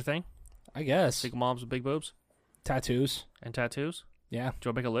 That's your thing? I guess. Single moms with big boobs? Tattoos. And tattoos? Yeah. Do you want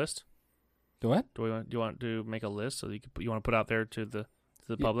to make a list? Do what? Do you want to make a list so that you want to put out there to the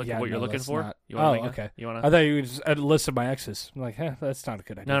public Yeah, of what you're no, looking let's for? not. You wanna okay. You want I to? thought you just had a list of my exes. I'm like, that's not a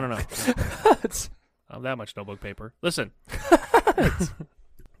good idea. No. That much notebook paper. Listen.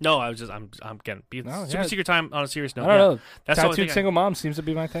 No, I'm getting Super Secret Time on a serious note. I don't know. That's the only Tattooed thing single mom seems to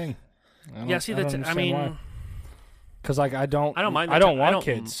be my thing. Because like I don't mind. I don't want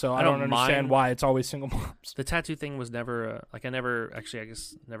kids, so I don't understand why it's always single moms. The tattoo thing was never I never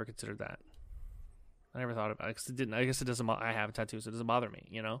considered that. I never thought about it because it didn't. I guess it doesn't. I have tattoos, so it doesn't bother me,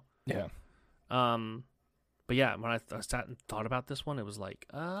 you know. Yeah. But yeah, when I sat and thought about this one, it was like,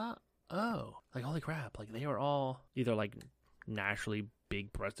 like holy crap! Like they were all either like naturally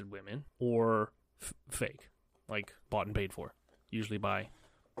big-breasted women or fake, like bought and paid for, usually by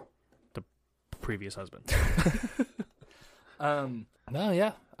the previous husband. No,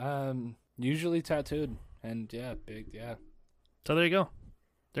 yeah. Usually tattooed and yeah, big, yeah. So there you go.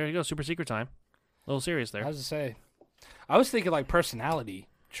 There you go. Super Secret Time. A little serious there. I was to say, I was thinking like personality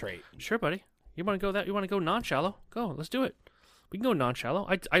trait. Sure, buddy. You want to go that? You want to go non-shallow? Go. Let's do it. We can go non-shallow.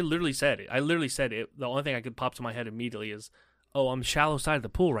 I literally said it. The only thing I could pop to my head immediately is, oh, I'm shallow side of the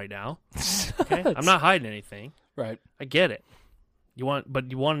pool right now. Okay, I'm not hiding anything. Right. I get it.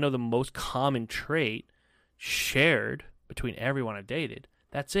 But you want to know the most common trait shared between everyone I've dated.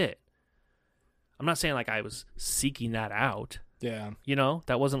 That's it. I'm not saying like I was seeking that out. Yeah. You know,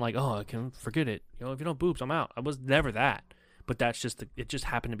 that wasn't like, oh, I can forget it. You know, if you don't boobs, I'm out. I was never that. But that's just it just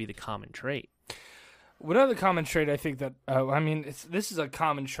happened to be the common trait. What other common trait I think that this is a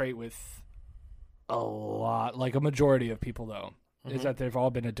common trait with a lot, like a majority of people though, is that they've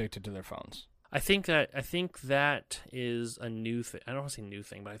all been addicted to their phones. I think that is a new thing. I don't want to say new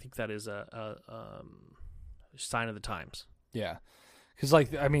thing, but I think that is a sign of the times. Yeah. Cuz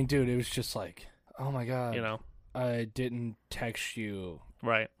like I mean, dude, it was just like, oh my god. You know, I didn't text you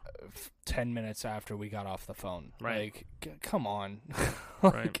right 10 minutes after we got off the phone. Right. Like, come on.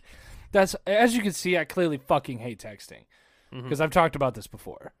 Right. That's, as you can see, I clearly fucking hate texting. Because I've talked about this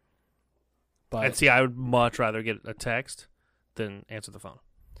before. But and see, I would much rather get a text than answer the phone.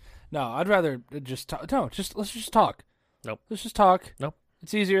 No, I'd rather just talk. No, let's just talk. Nope. Let's just talk. Nope.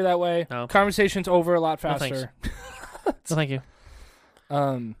 It's easier that way. No. Conversation's over a lot faster. No, thank you.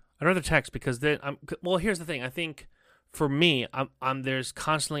 I'd rather text because then well, here's the thing. I think for me, I'm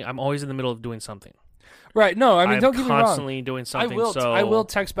always in the middle of doing something. Right. No, I mean, don't get me wrong. I'm constantly doing something. I will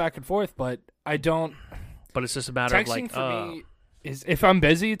text back and forth, but I don't. But it's just a matter of like. Texting for me is, if I'm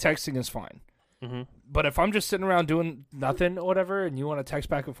busy, texting is fine. Mm-hmm. But if I'm just sitting around doing nothing or whatever, and you want to text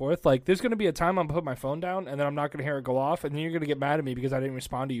back and forth, like there's going to be a time I'm gonna put my phone down, and then I'm not going to hear it go off, and then you're going to get mad at me because I didn't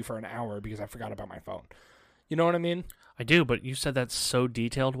respond to you for an hour because I forgot about my phone. You know what I mean? I do, but you said that so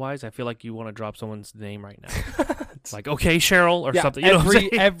detailed wise. I feel like you want to drop someone's name right now. It's like, okay, Cheryl or something. You know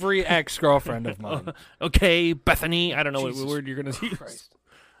every ex-girlfriend of mine. Okay, Bethany. I don't know what word you're going to use.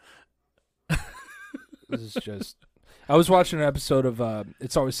 This is just... I was watching an episode of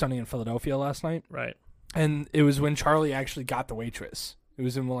It's Always Sunny in Philadelphia last night. Right. And it was when Charlie actually got the waitress. It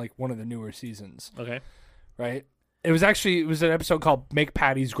was in like one of the newer seasons. Okay. Right? It was an episode called Make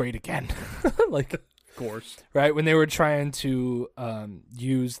Patties Great Again. Like... Of course. Right? When they were trying to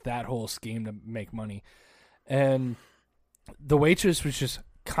use that whole scheme to make money. and the waitress was just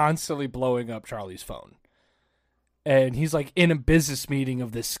constantly blowing up Charlie's phone. And he's like in a business meeting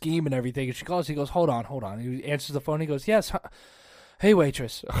of this scheme and everything. And she calls. He goes, hold on. He answers the phone. He goes, yes. Hey,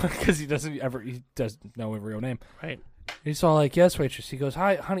 waitress. Because he doesn't know her real name. Right. He's all like, yes, waitress. He goes,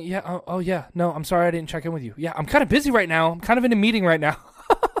 hi, honey. Yeah. Oh, yeah. No, I'm sorry I didn't check in with you. Yeah, I'm kind of busy right now. I'm kind of in a meeting right now.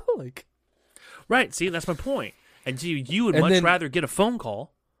 Like, right. See, that's my point. And so you would much rather get a phone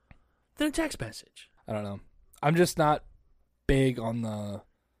call than a text message. I don't know. I'm just not big on the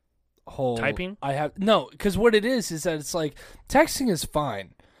whole typing. Because what it is that it's like texting is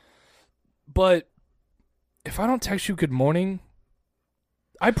fine, but if I don't text you good morning,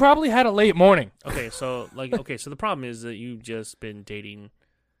 I probably had a late morning. So the problem is that you've just been dating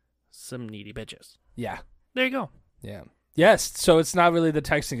some needy bitches. Yeah. There you go. Yeah. Yes. So it's not really the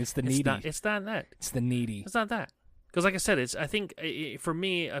texting; it's the needy. It's not that. It's the needy. It's not that. Because like I said, I think for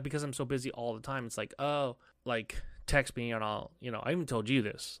me, because I'm so busy all the time, it's like, oh, like text me and I'll, I even told you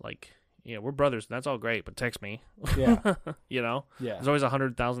this, like, we're brothers and that's all great, but text me. Yeah. Yeah. There's always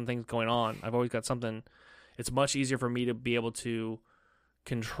 100,000 things going on. I've always got something. It's much easier for me to be able to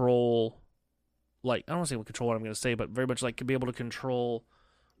control, like, I don't want to say control what I'm going to say, but very much like to be able to control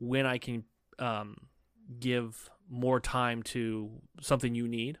when I can give more time to something you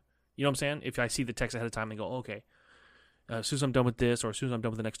need. You know what I'm saying? If I see the text ahead of time and go, okay, as soon as I'm done with this, or as soon as I'm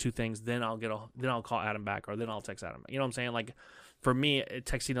done with the next two things, then I'll call Adam back, or then I'll text Adam. You know what I'm saying? Like, for me,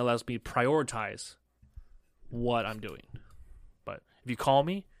 texting allows me to prioritize what I'm doing. But if you call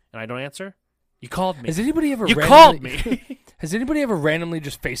me and I don't answer, you called me. Has anybody ever called me? Has anybody ever randomly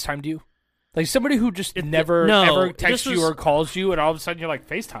just FaceTimed you? Like somebody who just ever texts you or calls you, and all of a sudden you're like,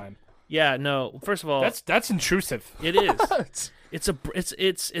 FaceTime. Yeah, no. First of all, that's intrusive. It is.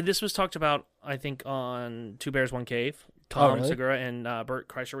 It's and this was talked about, I think, on Two Bears One Cave. Tom Segura and Bert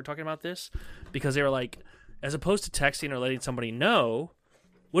Kreischer were talking about this because they were like, as opposed to texting or letting somebody know,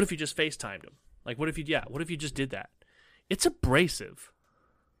 what if you just FaceTimed them? Like, what if you just did that? It's abrasive.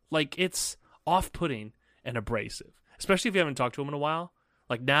 Like, it's off-putting and abrasive, especially if you haven't talked to them in a while.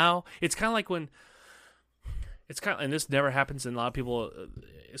 Like now, it's kind of like when and this never happens, and a lot of people,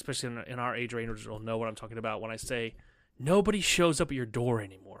 especially in our age range, will know what I'm talking about when I say nobody shows up at your door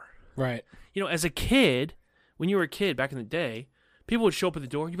anymore. Right. As a kid, when you were a kid back in the day, people would show up at the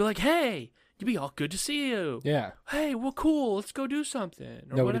door. You'd be like, "Hey, you'd be all good to see you." Yeah. Hey, well, cool. Let's go do something.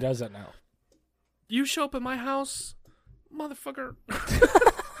 Or nobody does that now. You show up at my house, motherfucker.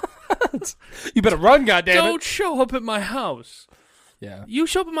 You better run, goddammit. Don't show up at my house. Yeah. You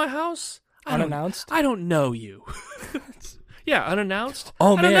show up at my house unannounced. I don't know you. Yeah, unannounced.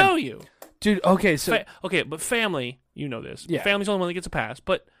 Oh man, I don't know you, dude. Okay, so but family, you know this. Yeah. Family's the only one that gets a pass.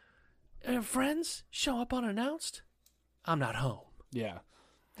 But friends show up unannounced. I'm not home. Yeah.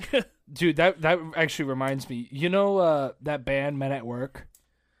 Dude, that actually reminds me. You know that band Men at Work?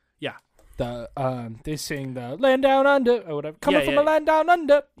 Yeah. They sing the Land Down Under or whatever. Coming from a land down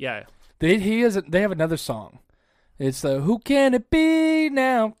under. Yeah. They have another song. It's the Who Can It Be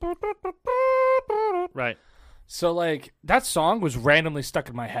Now? Right. So like that song was randomly stuck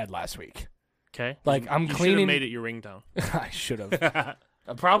in my head last week. Okay. Like I'm you cleaning. You should have made it your ringtone. I should have.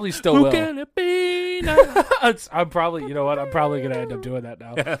 I probably still will. Who can it be now? I'm probably, you know what? I'm probably gonna end up doing that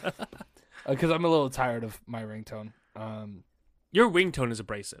now because I'm a little tired of my ringtone. Your ringtone is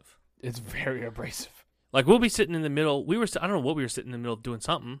abrasive. It's very abrasive. Like we'll be sitting in the middle. I don't know what we were sitting in the middle of doing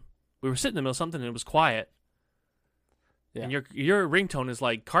something. We were sitting in the middle of something and it was quiet. Yeah. And your ringtone is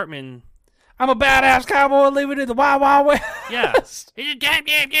like Cartman. I'm a badass cowboy living in the Wild Wild West. Yeah.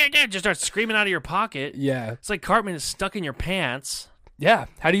 Just start screaming out of your pocket. Yeah. It's like Cartman is stuck in your pants. Yeah.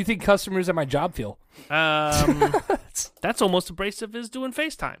 How do you think customers at my job feel? That's almost abrasive as doing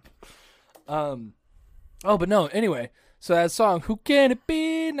FaceTime. Oh, but no. Anyway, so that song, Who Can It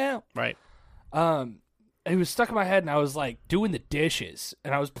Be Now? Right. It was stuck in my head, and I was like doing the dishes,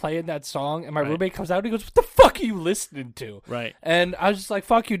 and I was playing that song, and my roommate comes out and he goes, "What the fuck are you listening to?" Right. And I was just like,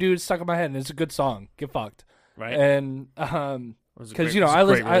 "Fuck you, dude! It's stuck in my head, and it's a good song. Get fucked." Right. And because I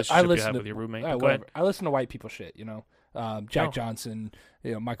listen with your roommate. Whatever. I listen to white people shit. Jack Johnson,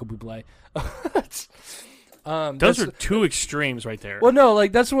 Michael Bublé. Those are two extremes right there. Well, no,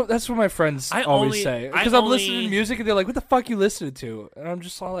 like that's what my friends always say because I'm listening to music and they're like, "What the fuck you listening to?" And I'm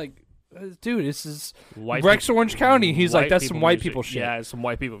just all like, "Dude, this is Rex Orange County." He's like, "That's some white people shit." Yeah, it's some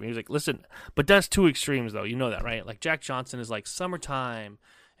white people music. Listen, but that's two extremes though. You know that, right? Like Jack Johnson is like "Summertime"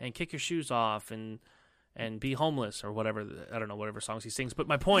 and "Kick Your Shoes Off" and "Be Homeless" or whatever. I don't know whatever songs he sings. But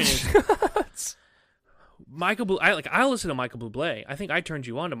my point is, I listen to Michael Bublé. I think I turned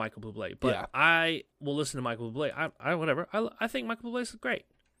you on to Michael Bublé, but yeah. I will listen to Michael Bublé. I think Michael Bublé is great,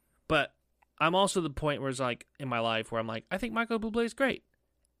 but I'm also the point where it's like in my life where I'm like, I think Michael Bublé is great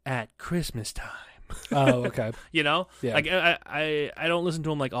at Christmas time. Oh, okay. You know, Yeah. like I don't listen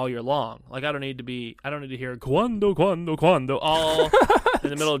to him like all year long. Like I don't need to hear cuando all in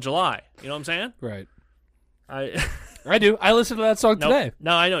the middle of July. You know what I'm saying? Right. I do. I listened to that song today.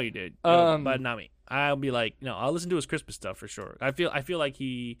 No, I know you did, but not me. I'll be like, no, I'll listen to his Christmas stuff for sure. I feel like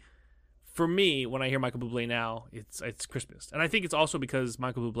for me, when I hear Michael Bublé now, it's Christmas, and I think it's also because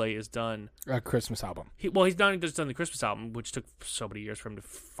Michael Bublé has done a Christmas album. He's just done the Christmas album, which took so many years for him to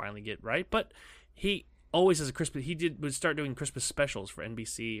finally get right. But he always has a Christmas. Would start doing Christmas specials for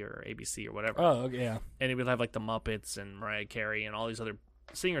NBC or ABC or whatever. Oh, yeah. And he would have like the Muppets and Mariah Carey and all these other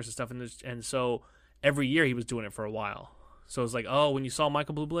singers and stuff. And so every year he was doing it for a while. So it's like, oh, when you saw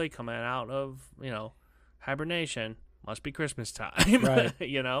Michael Bublé coming out of hibernation, must be Christmas time, right?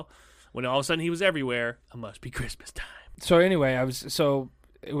 When all of a sudden he was everywhere, it must be Christmas time. So anyway,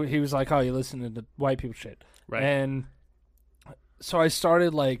 he was like, oh, you listen to the white people shit, right? And so I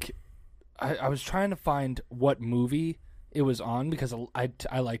started like. I was trying to find what movie it was on because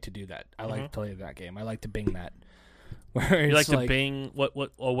I like to do that. I like to play that game. I like to Bing that. Where you like to Bing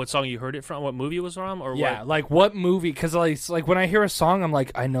what song you heard it from, what movie it was from, or yeah, like what movie? Because like when I hear a song, I'm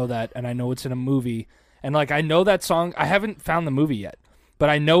like, I know that, and I know it's in a movie, and like I know that song. I haven't found the movie yet, but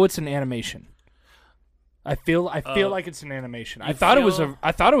I know it's an animation. I feel like it's an animation. I thought it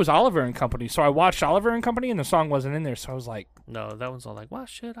was Oliver and Company, so I watched Oliver and Company, and the song wasn't in there. So I was like, no, that one's all like, why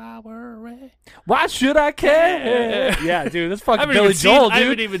should I worry? Why should I care? Yeah, dude, that's fucking Billy Joel, dude. I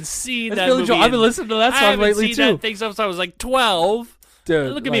haven't even seen that's that Billy movie. Joel. I've been listening to that song lately too. That thing since I was like 12.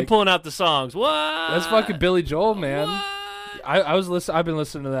 Dude, look at me pulling out the songs. What? That's fucking Billy Joel, man. What? I've been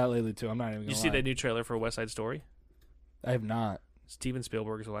listening to that lately too. I'm not even gonna You see that new trailer for West Side Story? I have not. Steven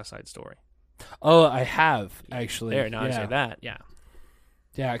Spielberg's West Side Story. Oh, I have actually. There, now I say that, yeah.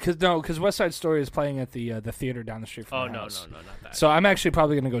 Yeah, because West Side Story is playing at the theater down the street from my house. No, not that. So I'm actually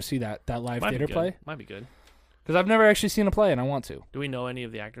probably going to go see that live theater play. Might be good. Because I've never actually seen a play, and I want to. Do we know any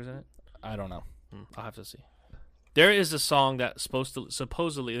of the actors in it? I don't know. I'll have to see. There is a song that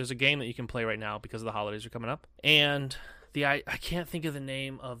supposedly there's a game that you can play right now because the holidays are coming up, and I can't think of the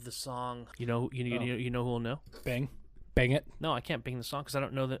name of the song. You know who will know? Bang it. No, I can't bang the song because I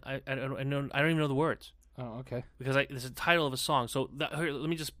don't know that. I don't even know the words. Oh, okay. Because there's a title of a song. So here, let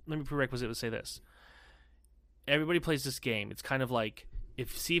me prerequisite to say this. Everybody plays this game. It's kind of like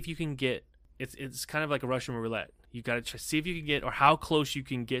see if you can get. It's kind of like a Russian roulette. You got to see if you can get or how close you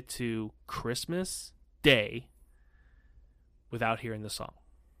can get to Christmas Day without hearing the song.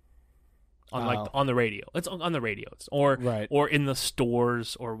 On the radio. It's on the radio. Or in the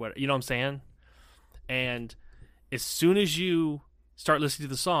stores or what. You know what I'm saying? And as soon as you start listening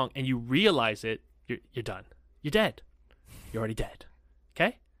to the song and you realize it, you're done. You're dead. You're already dead.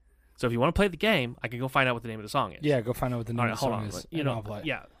 Okay? So if you want to play the game, I can go find out what the name of the song is. Yeah, go find out what the name of the song is.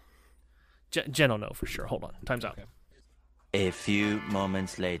 Yeah. Jen will know for sure. Hold on. Time's out. Okay. A few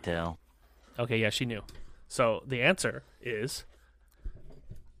moments later. Okay, yeah, she knew. So the answer is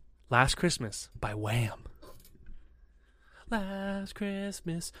Last Christmas by Wham. Last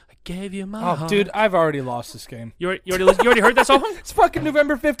Christmas, I gave you my heart. Dude, I've already lost this game. You already heard that song? It's fucking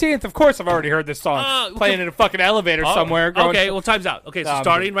November 15th. Of course I've already heard this song. Playing in a fucking elevator somewhere. Okay, well, time's out. Okay, so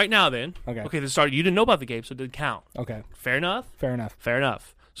starting right now then. Okay. You didn't know about the game, so it didn't count. Okay. Fair enough? Fair enough. Fair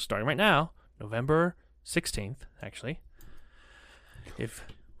enough. So starting right now, November 16th, actually.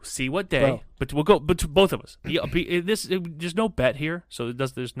 See what day, but we'll go. But to both of us, there's no bet here, so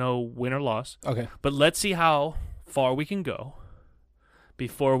there's no win or loss. Okay. But let's see how far we can go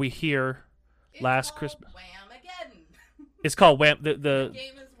before we hear Last Christmas. Whamageddon. It's called Wham. The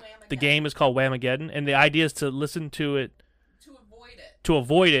game is Whamageddon. The game is called Whamageddon, and the idea is to listen to it. To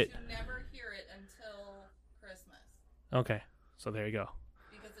avoid it. To never hear it until Christmas. Okay, so there you go.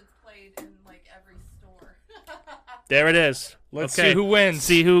 Because it's played in like every store. There it is. Let's see who wins.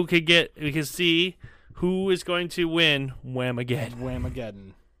 See who could get. We can see who is going to win Whamageddon.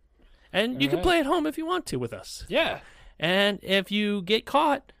 Whamageddon. And you can play at home if you want to with us. Yeah. And if you get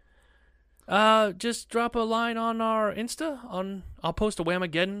caught, just drop a line on our Insta. I'll post a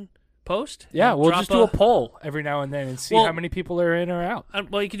Whamageddon post. Yeah, we'll just do a poll every now and then and see how many people are in or out.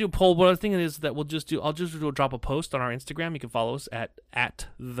 Well, you can do a poll. What I'm thinking is that I'll just drop a post on our Instagram. You can follow us at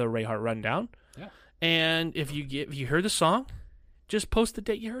the Ray Hart Rundown. Yeah. And if you heard the song, just post the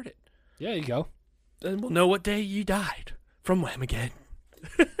date you heard it. Yeah, you go. And we'll know what day you died from Whamageddon.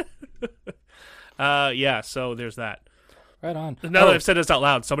 Yeah, so there's that. Right on. Now that I've said this out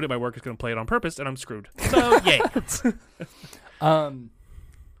loud, somebody at my work is going to play it on purpose, and I'm screwed. So, yay.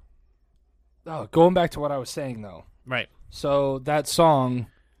 Going back to what I was saying, though. Right. So that song,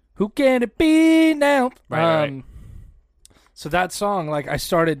 Who can it be now? Right. So that song, like, I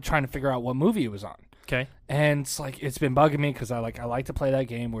started trying to figure out what movie it was on. Okay. And it's like it's been bugging me because I like to play that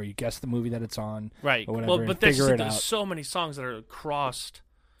game where you guess the movie that it's on, Right. Or whatever, Well, and but there's figure it out. so many songs that are crossed.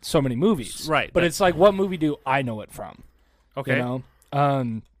 So many movies, Right. But it's like, what movie do I know it from? Okay. You know,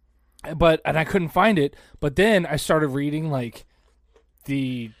 and I couldn't find it. But then I started reading like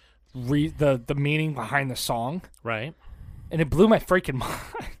the meaning behind the song, Right. and it blew my freaking mind.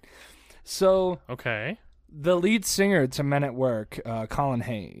 So Okay. the lead singer to Men at Work, Colin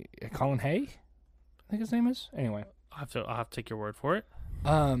Hay, I think his name is. Anyway, I'll have to take your word for it.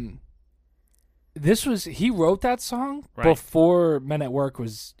 he wrote that song Right. before Men at Work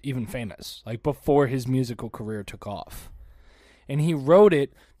was even famous, like before his musical career took off. And he wrote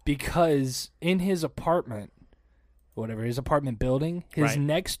it because in his apartment building, his Right.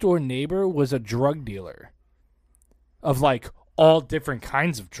 next door neighbor was a drug dealer of like all different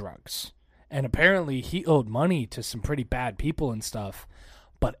kinds of drugs. And apparently he owed money to some pretty bad people and stuff.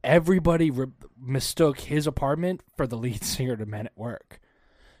 But everybody mistook his apartment for the lead singer to Men at Work.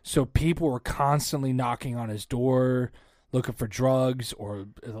 So people were constantly knocking on his door, looking for drugs or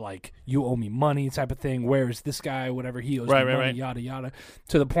like, you owe me money type of thing. Where is this guy? Whatever, he owes me money, yada, yada.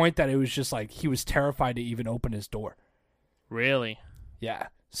 To the point that it was just like he was terrified to even open his door. Really? Yeah.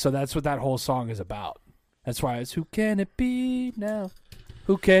 So that's what that whole song is about. That's why it's, who can it be now?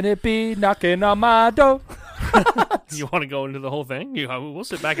 Who can it be knocking on my door? You want to go into the whole thing? We'll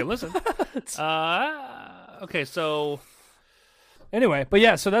sit back and listen. Okay, so Anyway, but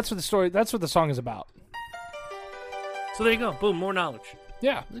yeah, so that's what the song is about. there you go. Boom, more knowledge.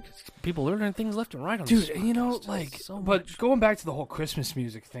 Yeah. People learning things left and right on Dude, this. you know, podcast. like, So but much. going back to the whole Christmas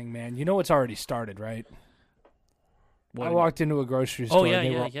music thing, man, you know it's already started, right? What I do you- walked into a grocery store yeah, and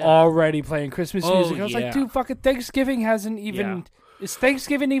they yeah, were yeah. already playing Christmas Oh, music. I was yeah. like, dude, fucking Thanksgiving hasn't even... Is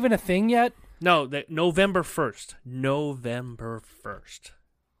Thanksgiving even a thing yet? No, November 1st. November 1st.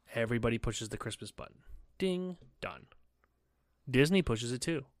 Everybody pushes the Christmas button. Ding, done. Disney pushes it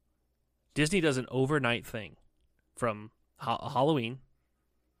too. Disney does an overnight thing from Halloween,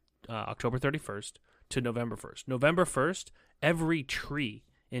 October 31st, to November 1st. November 1st, every tree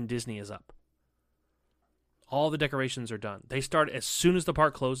in Disney is up. All the decorations are done. They start as soon as the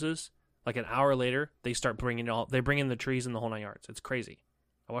park closes. Like an hour later, they start bringing in the trees and the whole 9 yards. It's crazy.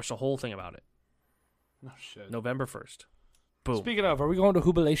 I watched the whole thing about it. Oh, shit. November 1st. Boom. Speaking of, are we going to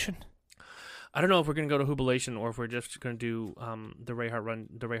Jubilation? I don't know if we're going to go to Jubilation or if we're just going to do the Ray Hart Run.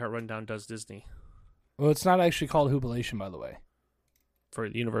 The Ray Hart Rundown does Disney Well, it's not actually called Jubilation, by the way. for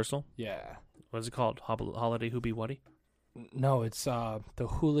Universal. Yeah. What is it called? Holiday Hoobie Wuddy? No, it's the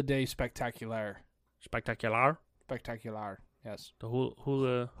Hula Day Spectacular. Spectacular? Spectacular, yes. The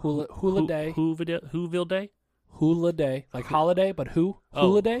Hula Day. Whoville Day? Hula Day. Like holiday, but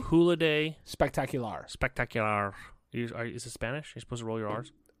Hula Day? Hula Day Spectacular. Spectacular. Is it Spanish? You're supposed to roll your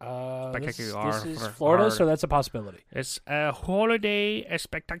R's? This Spectacular. is Florida, so that's a possibility. It's a holiday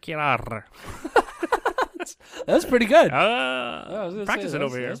spectacular. That's pretty good. Practice it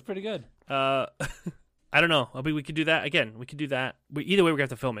over here. That's pretty good. I don't know. I mean, we could do that again. We could do that. Either way, we're gonna have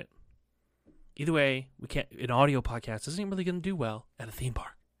to film it. Either way, we can't. An audio podcast isn't really gonna do well at a theme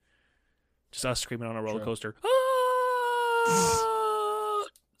park. Just us screaming on a roller coaster. Ah!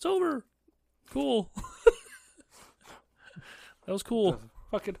 It's over. Cool. That was cool.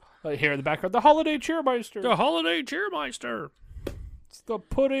 Fucking here in the background, the Holiday Cheermeister. The Holiday Cheermeister. It's the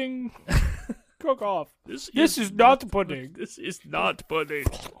pudding cook-off. This is not pudding. This is not pudding.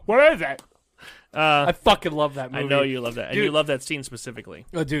 What is it? I fucking love that movie. I know you love that, and Dude. you love that scene specifically.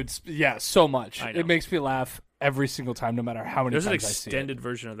 Oh, dude, yeah, so much. I know. It makes me laugh every single time, no matter how many There's an times I see it. extended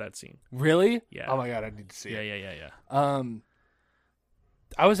version of that scene. Really? Yeah. Oh my god, I need to see Yeah, it. yeah.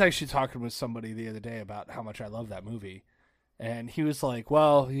 I was actually talking with somebody the other day about how much I love that movie, and he was like,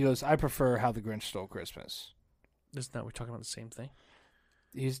 "Well, he goes, I prefer How the Grinch Stole Christmas." Isn't that we're talking about the same thing?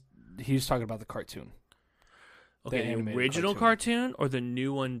 He's talking about the cartoon, Okay, the animated original cartoon or the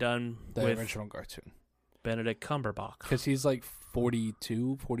new one done the with original cartoon, Benedict Cumberbatch? because he's like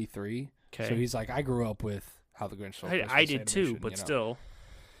 42, 43. Okay, So he's like, I grew up with How the Grinch Stole Christmas. I did too, animation, but you know. still.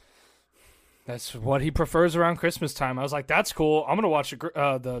 That's what he prefers around Christmas time. I was like, that's cool. I'm gonna watch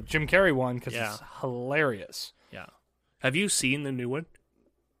the Jim Carrey one because Yeah. it's hilarious. Yeah. Have you seen the new one?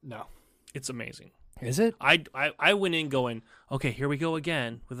 No, It's amazing. is it? I went in going, okay, here we go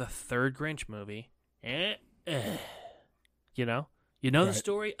again with a third Grinch movie. You know the Right.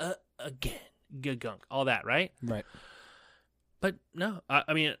 story again, gunk, all that, right? Right. But no,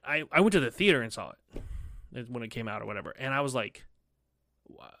 I mean, I went to the theater and saw it when it came out or whatever, and I was like,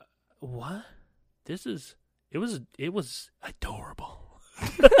 what? It was adorable.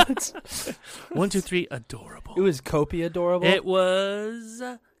 1, 2, 3, adorable. It was Kopi adorable. It was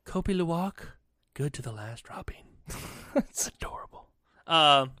Kopi Luwak, good to the last dropping. Adorable.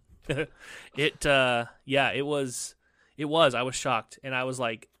 It was. I was shocked, and I was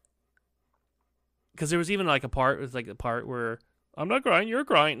like, because there was even like a part, it was like a part where I'm not crying, you're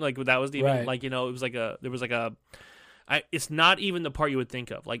crying. Like that was even Right. like, it was like it's not even the part you would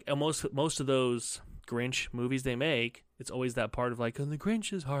think of. Like most of those Grinch movies they make, it's always that part of like, and the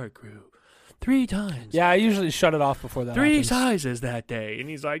Grinch's heart grew 3 times. Yeah, I usually shut it off before that 3 happens. sizes that day, and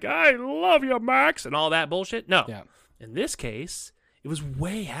he's like, I love you, Max, and all that bullshit. No, Yeah. in this case, it was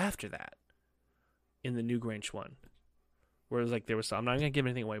way after that. In the new Grinch one, where it was like there was some, I'm not gonna give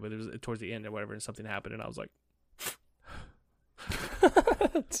anything away, but it was towards the end or whatever, and something happened, and I was like,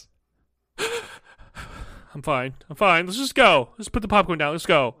 I'm fine. Let's just go. Let's put the popcorn down. Let's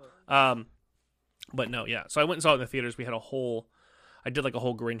go. But no, yeah. So I went and saw it in the theaters. I did like a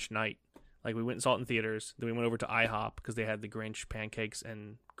whole Grinch night. Like we went and saw it in theaters. Then we went over to IHOP because they had the Grinch pancakes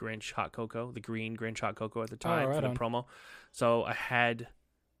and Grinch hot cocoa, the green Grinch hot cocoa at the time right for the on. promo. So I had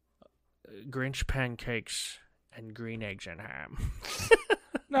Grinch pancakes and green eggs and ham.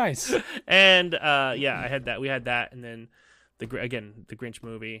 Nice. And I had that. We had that, and then the Grinch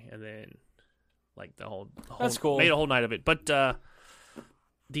movie, and then like the whole That's cool. Made a whole night of it. But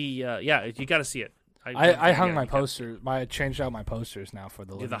you got to see it. I hung my posters. I changed out my posters now for the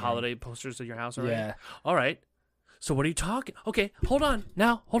Do living the room. holiday posters in your house already? Yeah. All right. So what are you talking? Okay, hold on.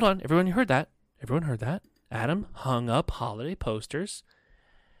 Now, hold on. Everyone heard that. Adam hung up holiday posters,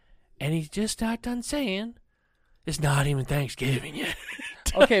 and he's just not done saying it's not even Thanksgiving yet.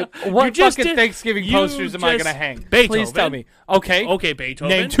 Okay, what just fucking did- Thanksgiving you posters am I just- going to hang? Beethoven. Please tell me. Okay. Okay, Beethoven.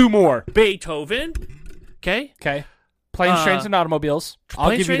 Name 2 more. Beethoven. Okay. Okay. Planes, Trains, and Automobiles. I'll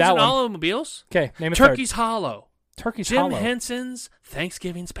Planes, give you Trains, that and one. Automobiles. Okay, name a Turkey's Hollow. third. Turkey's Jim Hollow. Henson's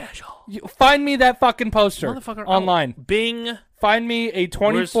Thanksgiving special. Find me that fucking poster Motherfucker, online. Bing. Find me a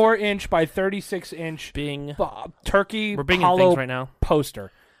 24-inch by 36-inch Bing. Turkey We're binging Hollow things right now.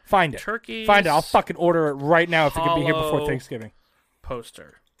 poster. Find it. Turkey's Find it. I'll fucking order it right now if it can be here before Hollow Thanksgiving.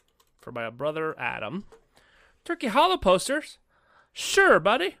 Poster for my brother Adam. Turkey Hollow posters. Sure,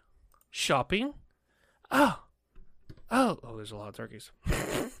 buddy. Shopping. Oh, there's a lot of turkeys.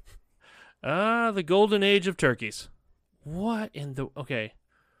 The golden age of turkeys. What in the... Okay.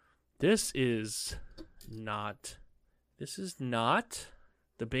 This is not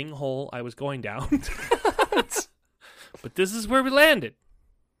the Bing hole I was going down. But this is where we landed.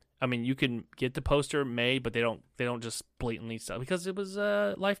 I mean, you can get the poster made, but they don't just blatantly sell, because it was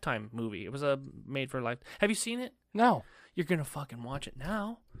a Lifetime movie. It was a made for life. Have you seen it? No. You're gonna fucking watch it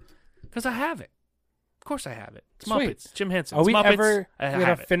now, because I have it. Of course I have it. It's Sweet. Muppets. Jim Henson. Are we Muppets. ever I going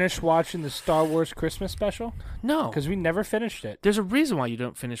have to it. finish watching the Star Wars Christmas special? No, Because we never finished it. there's a reason why you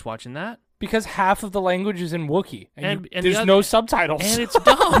don't finish watching that, Because half of the language is in Wookiee. And And there's the no other- subtitles. and it's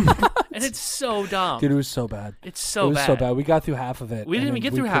dumb, and it's so dumb. Dude, it was so bad. It's so it was bad. so bad. We got through half of it. We didn't and even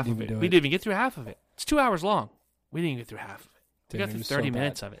get then through half couldn't of even it. do We didn't even get through half of it. It's 2 hours long. We didn't even get through half of it. We Dude, got it through was so 30 bad.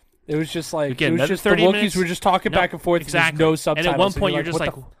 minutes of it. It was just like, Again, it was another just the 30 Wookiees minutes. were just talking back and forth. Exactly. And there's no subtitles. And at one point, you're just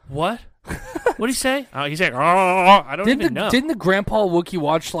like, what? What did he say? He said, I don't even know. Didn't the Grandpa Wookiee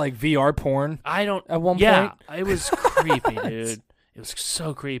watch like VR porn? I don't. At one yeah, point? it was creepy, dude. It was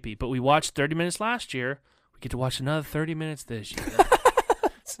so creepy. But we watched 30 minutes last year. We get to watch another 30 minutes this year.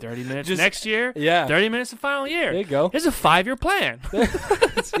 30 minutes Just- next year. Yeah. 30 minutes the final year. There you go. It's a 5-year plan.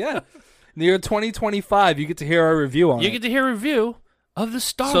 Yeah. In the year 2025, you get to hear our review on You it. get to hear a review of the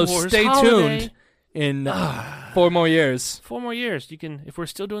Star So Wars stay holiday. tuned in 4 more years. 4 more years. You can, if we're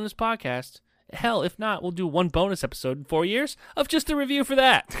still doing this podcast. Hell, if not, we'll do one bonus episode in 4 years of just a review for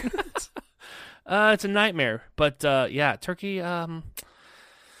that. It's a nightmare, but yeah, Turkey Hollow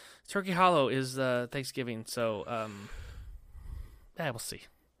is Thanksgiving, so we'll see.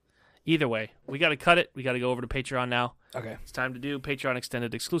 Either way, we got to cut it. We got to go over to Patreon now. Okay. It's time to do Patreon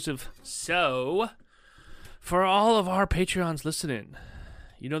Extended Exclusive. So, for all of our Patreons listening,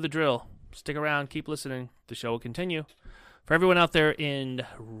 you know the drill. Stick around, keep listening. The show will continue. For everyone out there in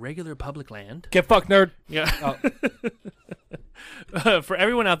regular public land. Get fucked, nerd. Yeah. For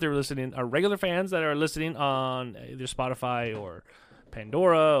everyone out there listening, our regular fans that are listening on either Spotify or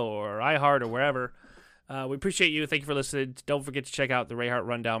Pandora or iHeart or wherever, we appreciate you. Thank you for listening. Don't forget to check out the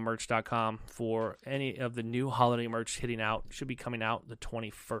RayhartRundownMerch.com for any of the new holiday merch hitting out. Should be coming out the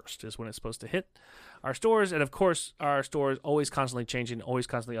 21st is when it's supposed to hit our stores. And, of course, our store is always constantly changing, always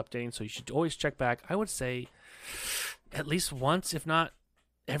constantly updating, so you should always check back. I would say at least once, if not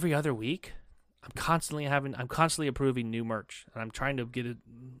every other week. I'm constantly approving new merch, and I'm trying to get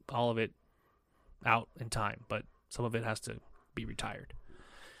all of it out in time, but some of it has to be retired.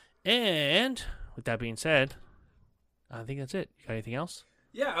 And with that being said, I think that's it. You got anything else?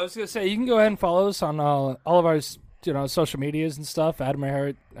 Yeah, I was gonna say you can go ahead and follow us on all of our social medias and stuff. Adam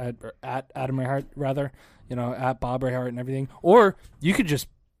Rayhart at Adam Rayhart rather, at Bob Rayhart and everything. Or you could just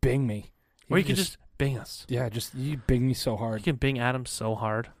bing me. You could just bing us. Yeah, you bing me so hard. You can bing Adam so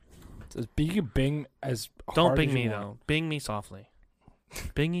hard. You can bing as hard. Don't bing as me you though. want. Bing me softly.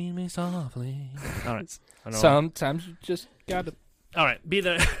 Binging me softly. All right. Sometimes you just gotta. All right.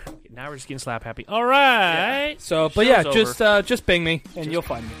 Now we're just getting slap happy. All right. Yeah. So, but Show's yeah, just bing me and you'll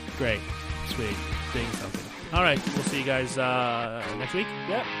find me. Great. Sweet. Bing something. All right. We'll see you guys next week.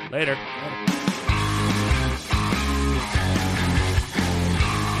 Yep. Later.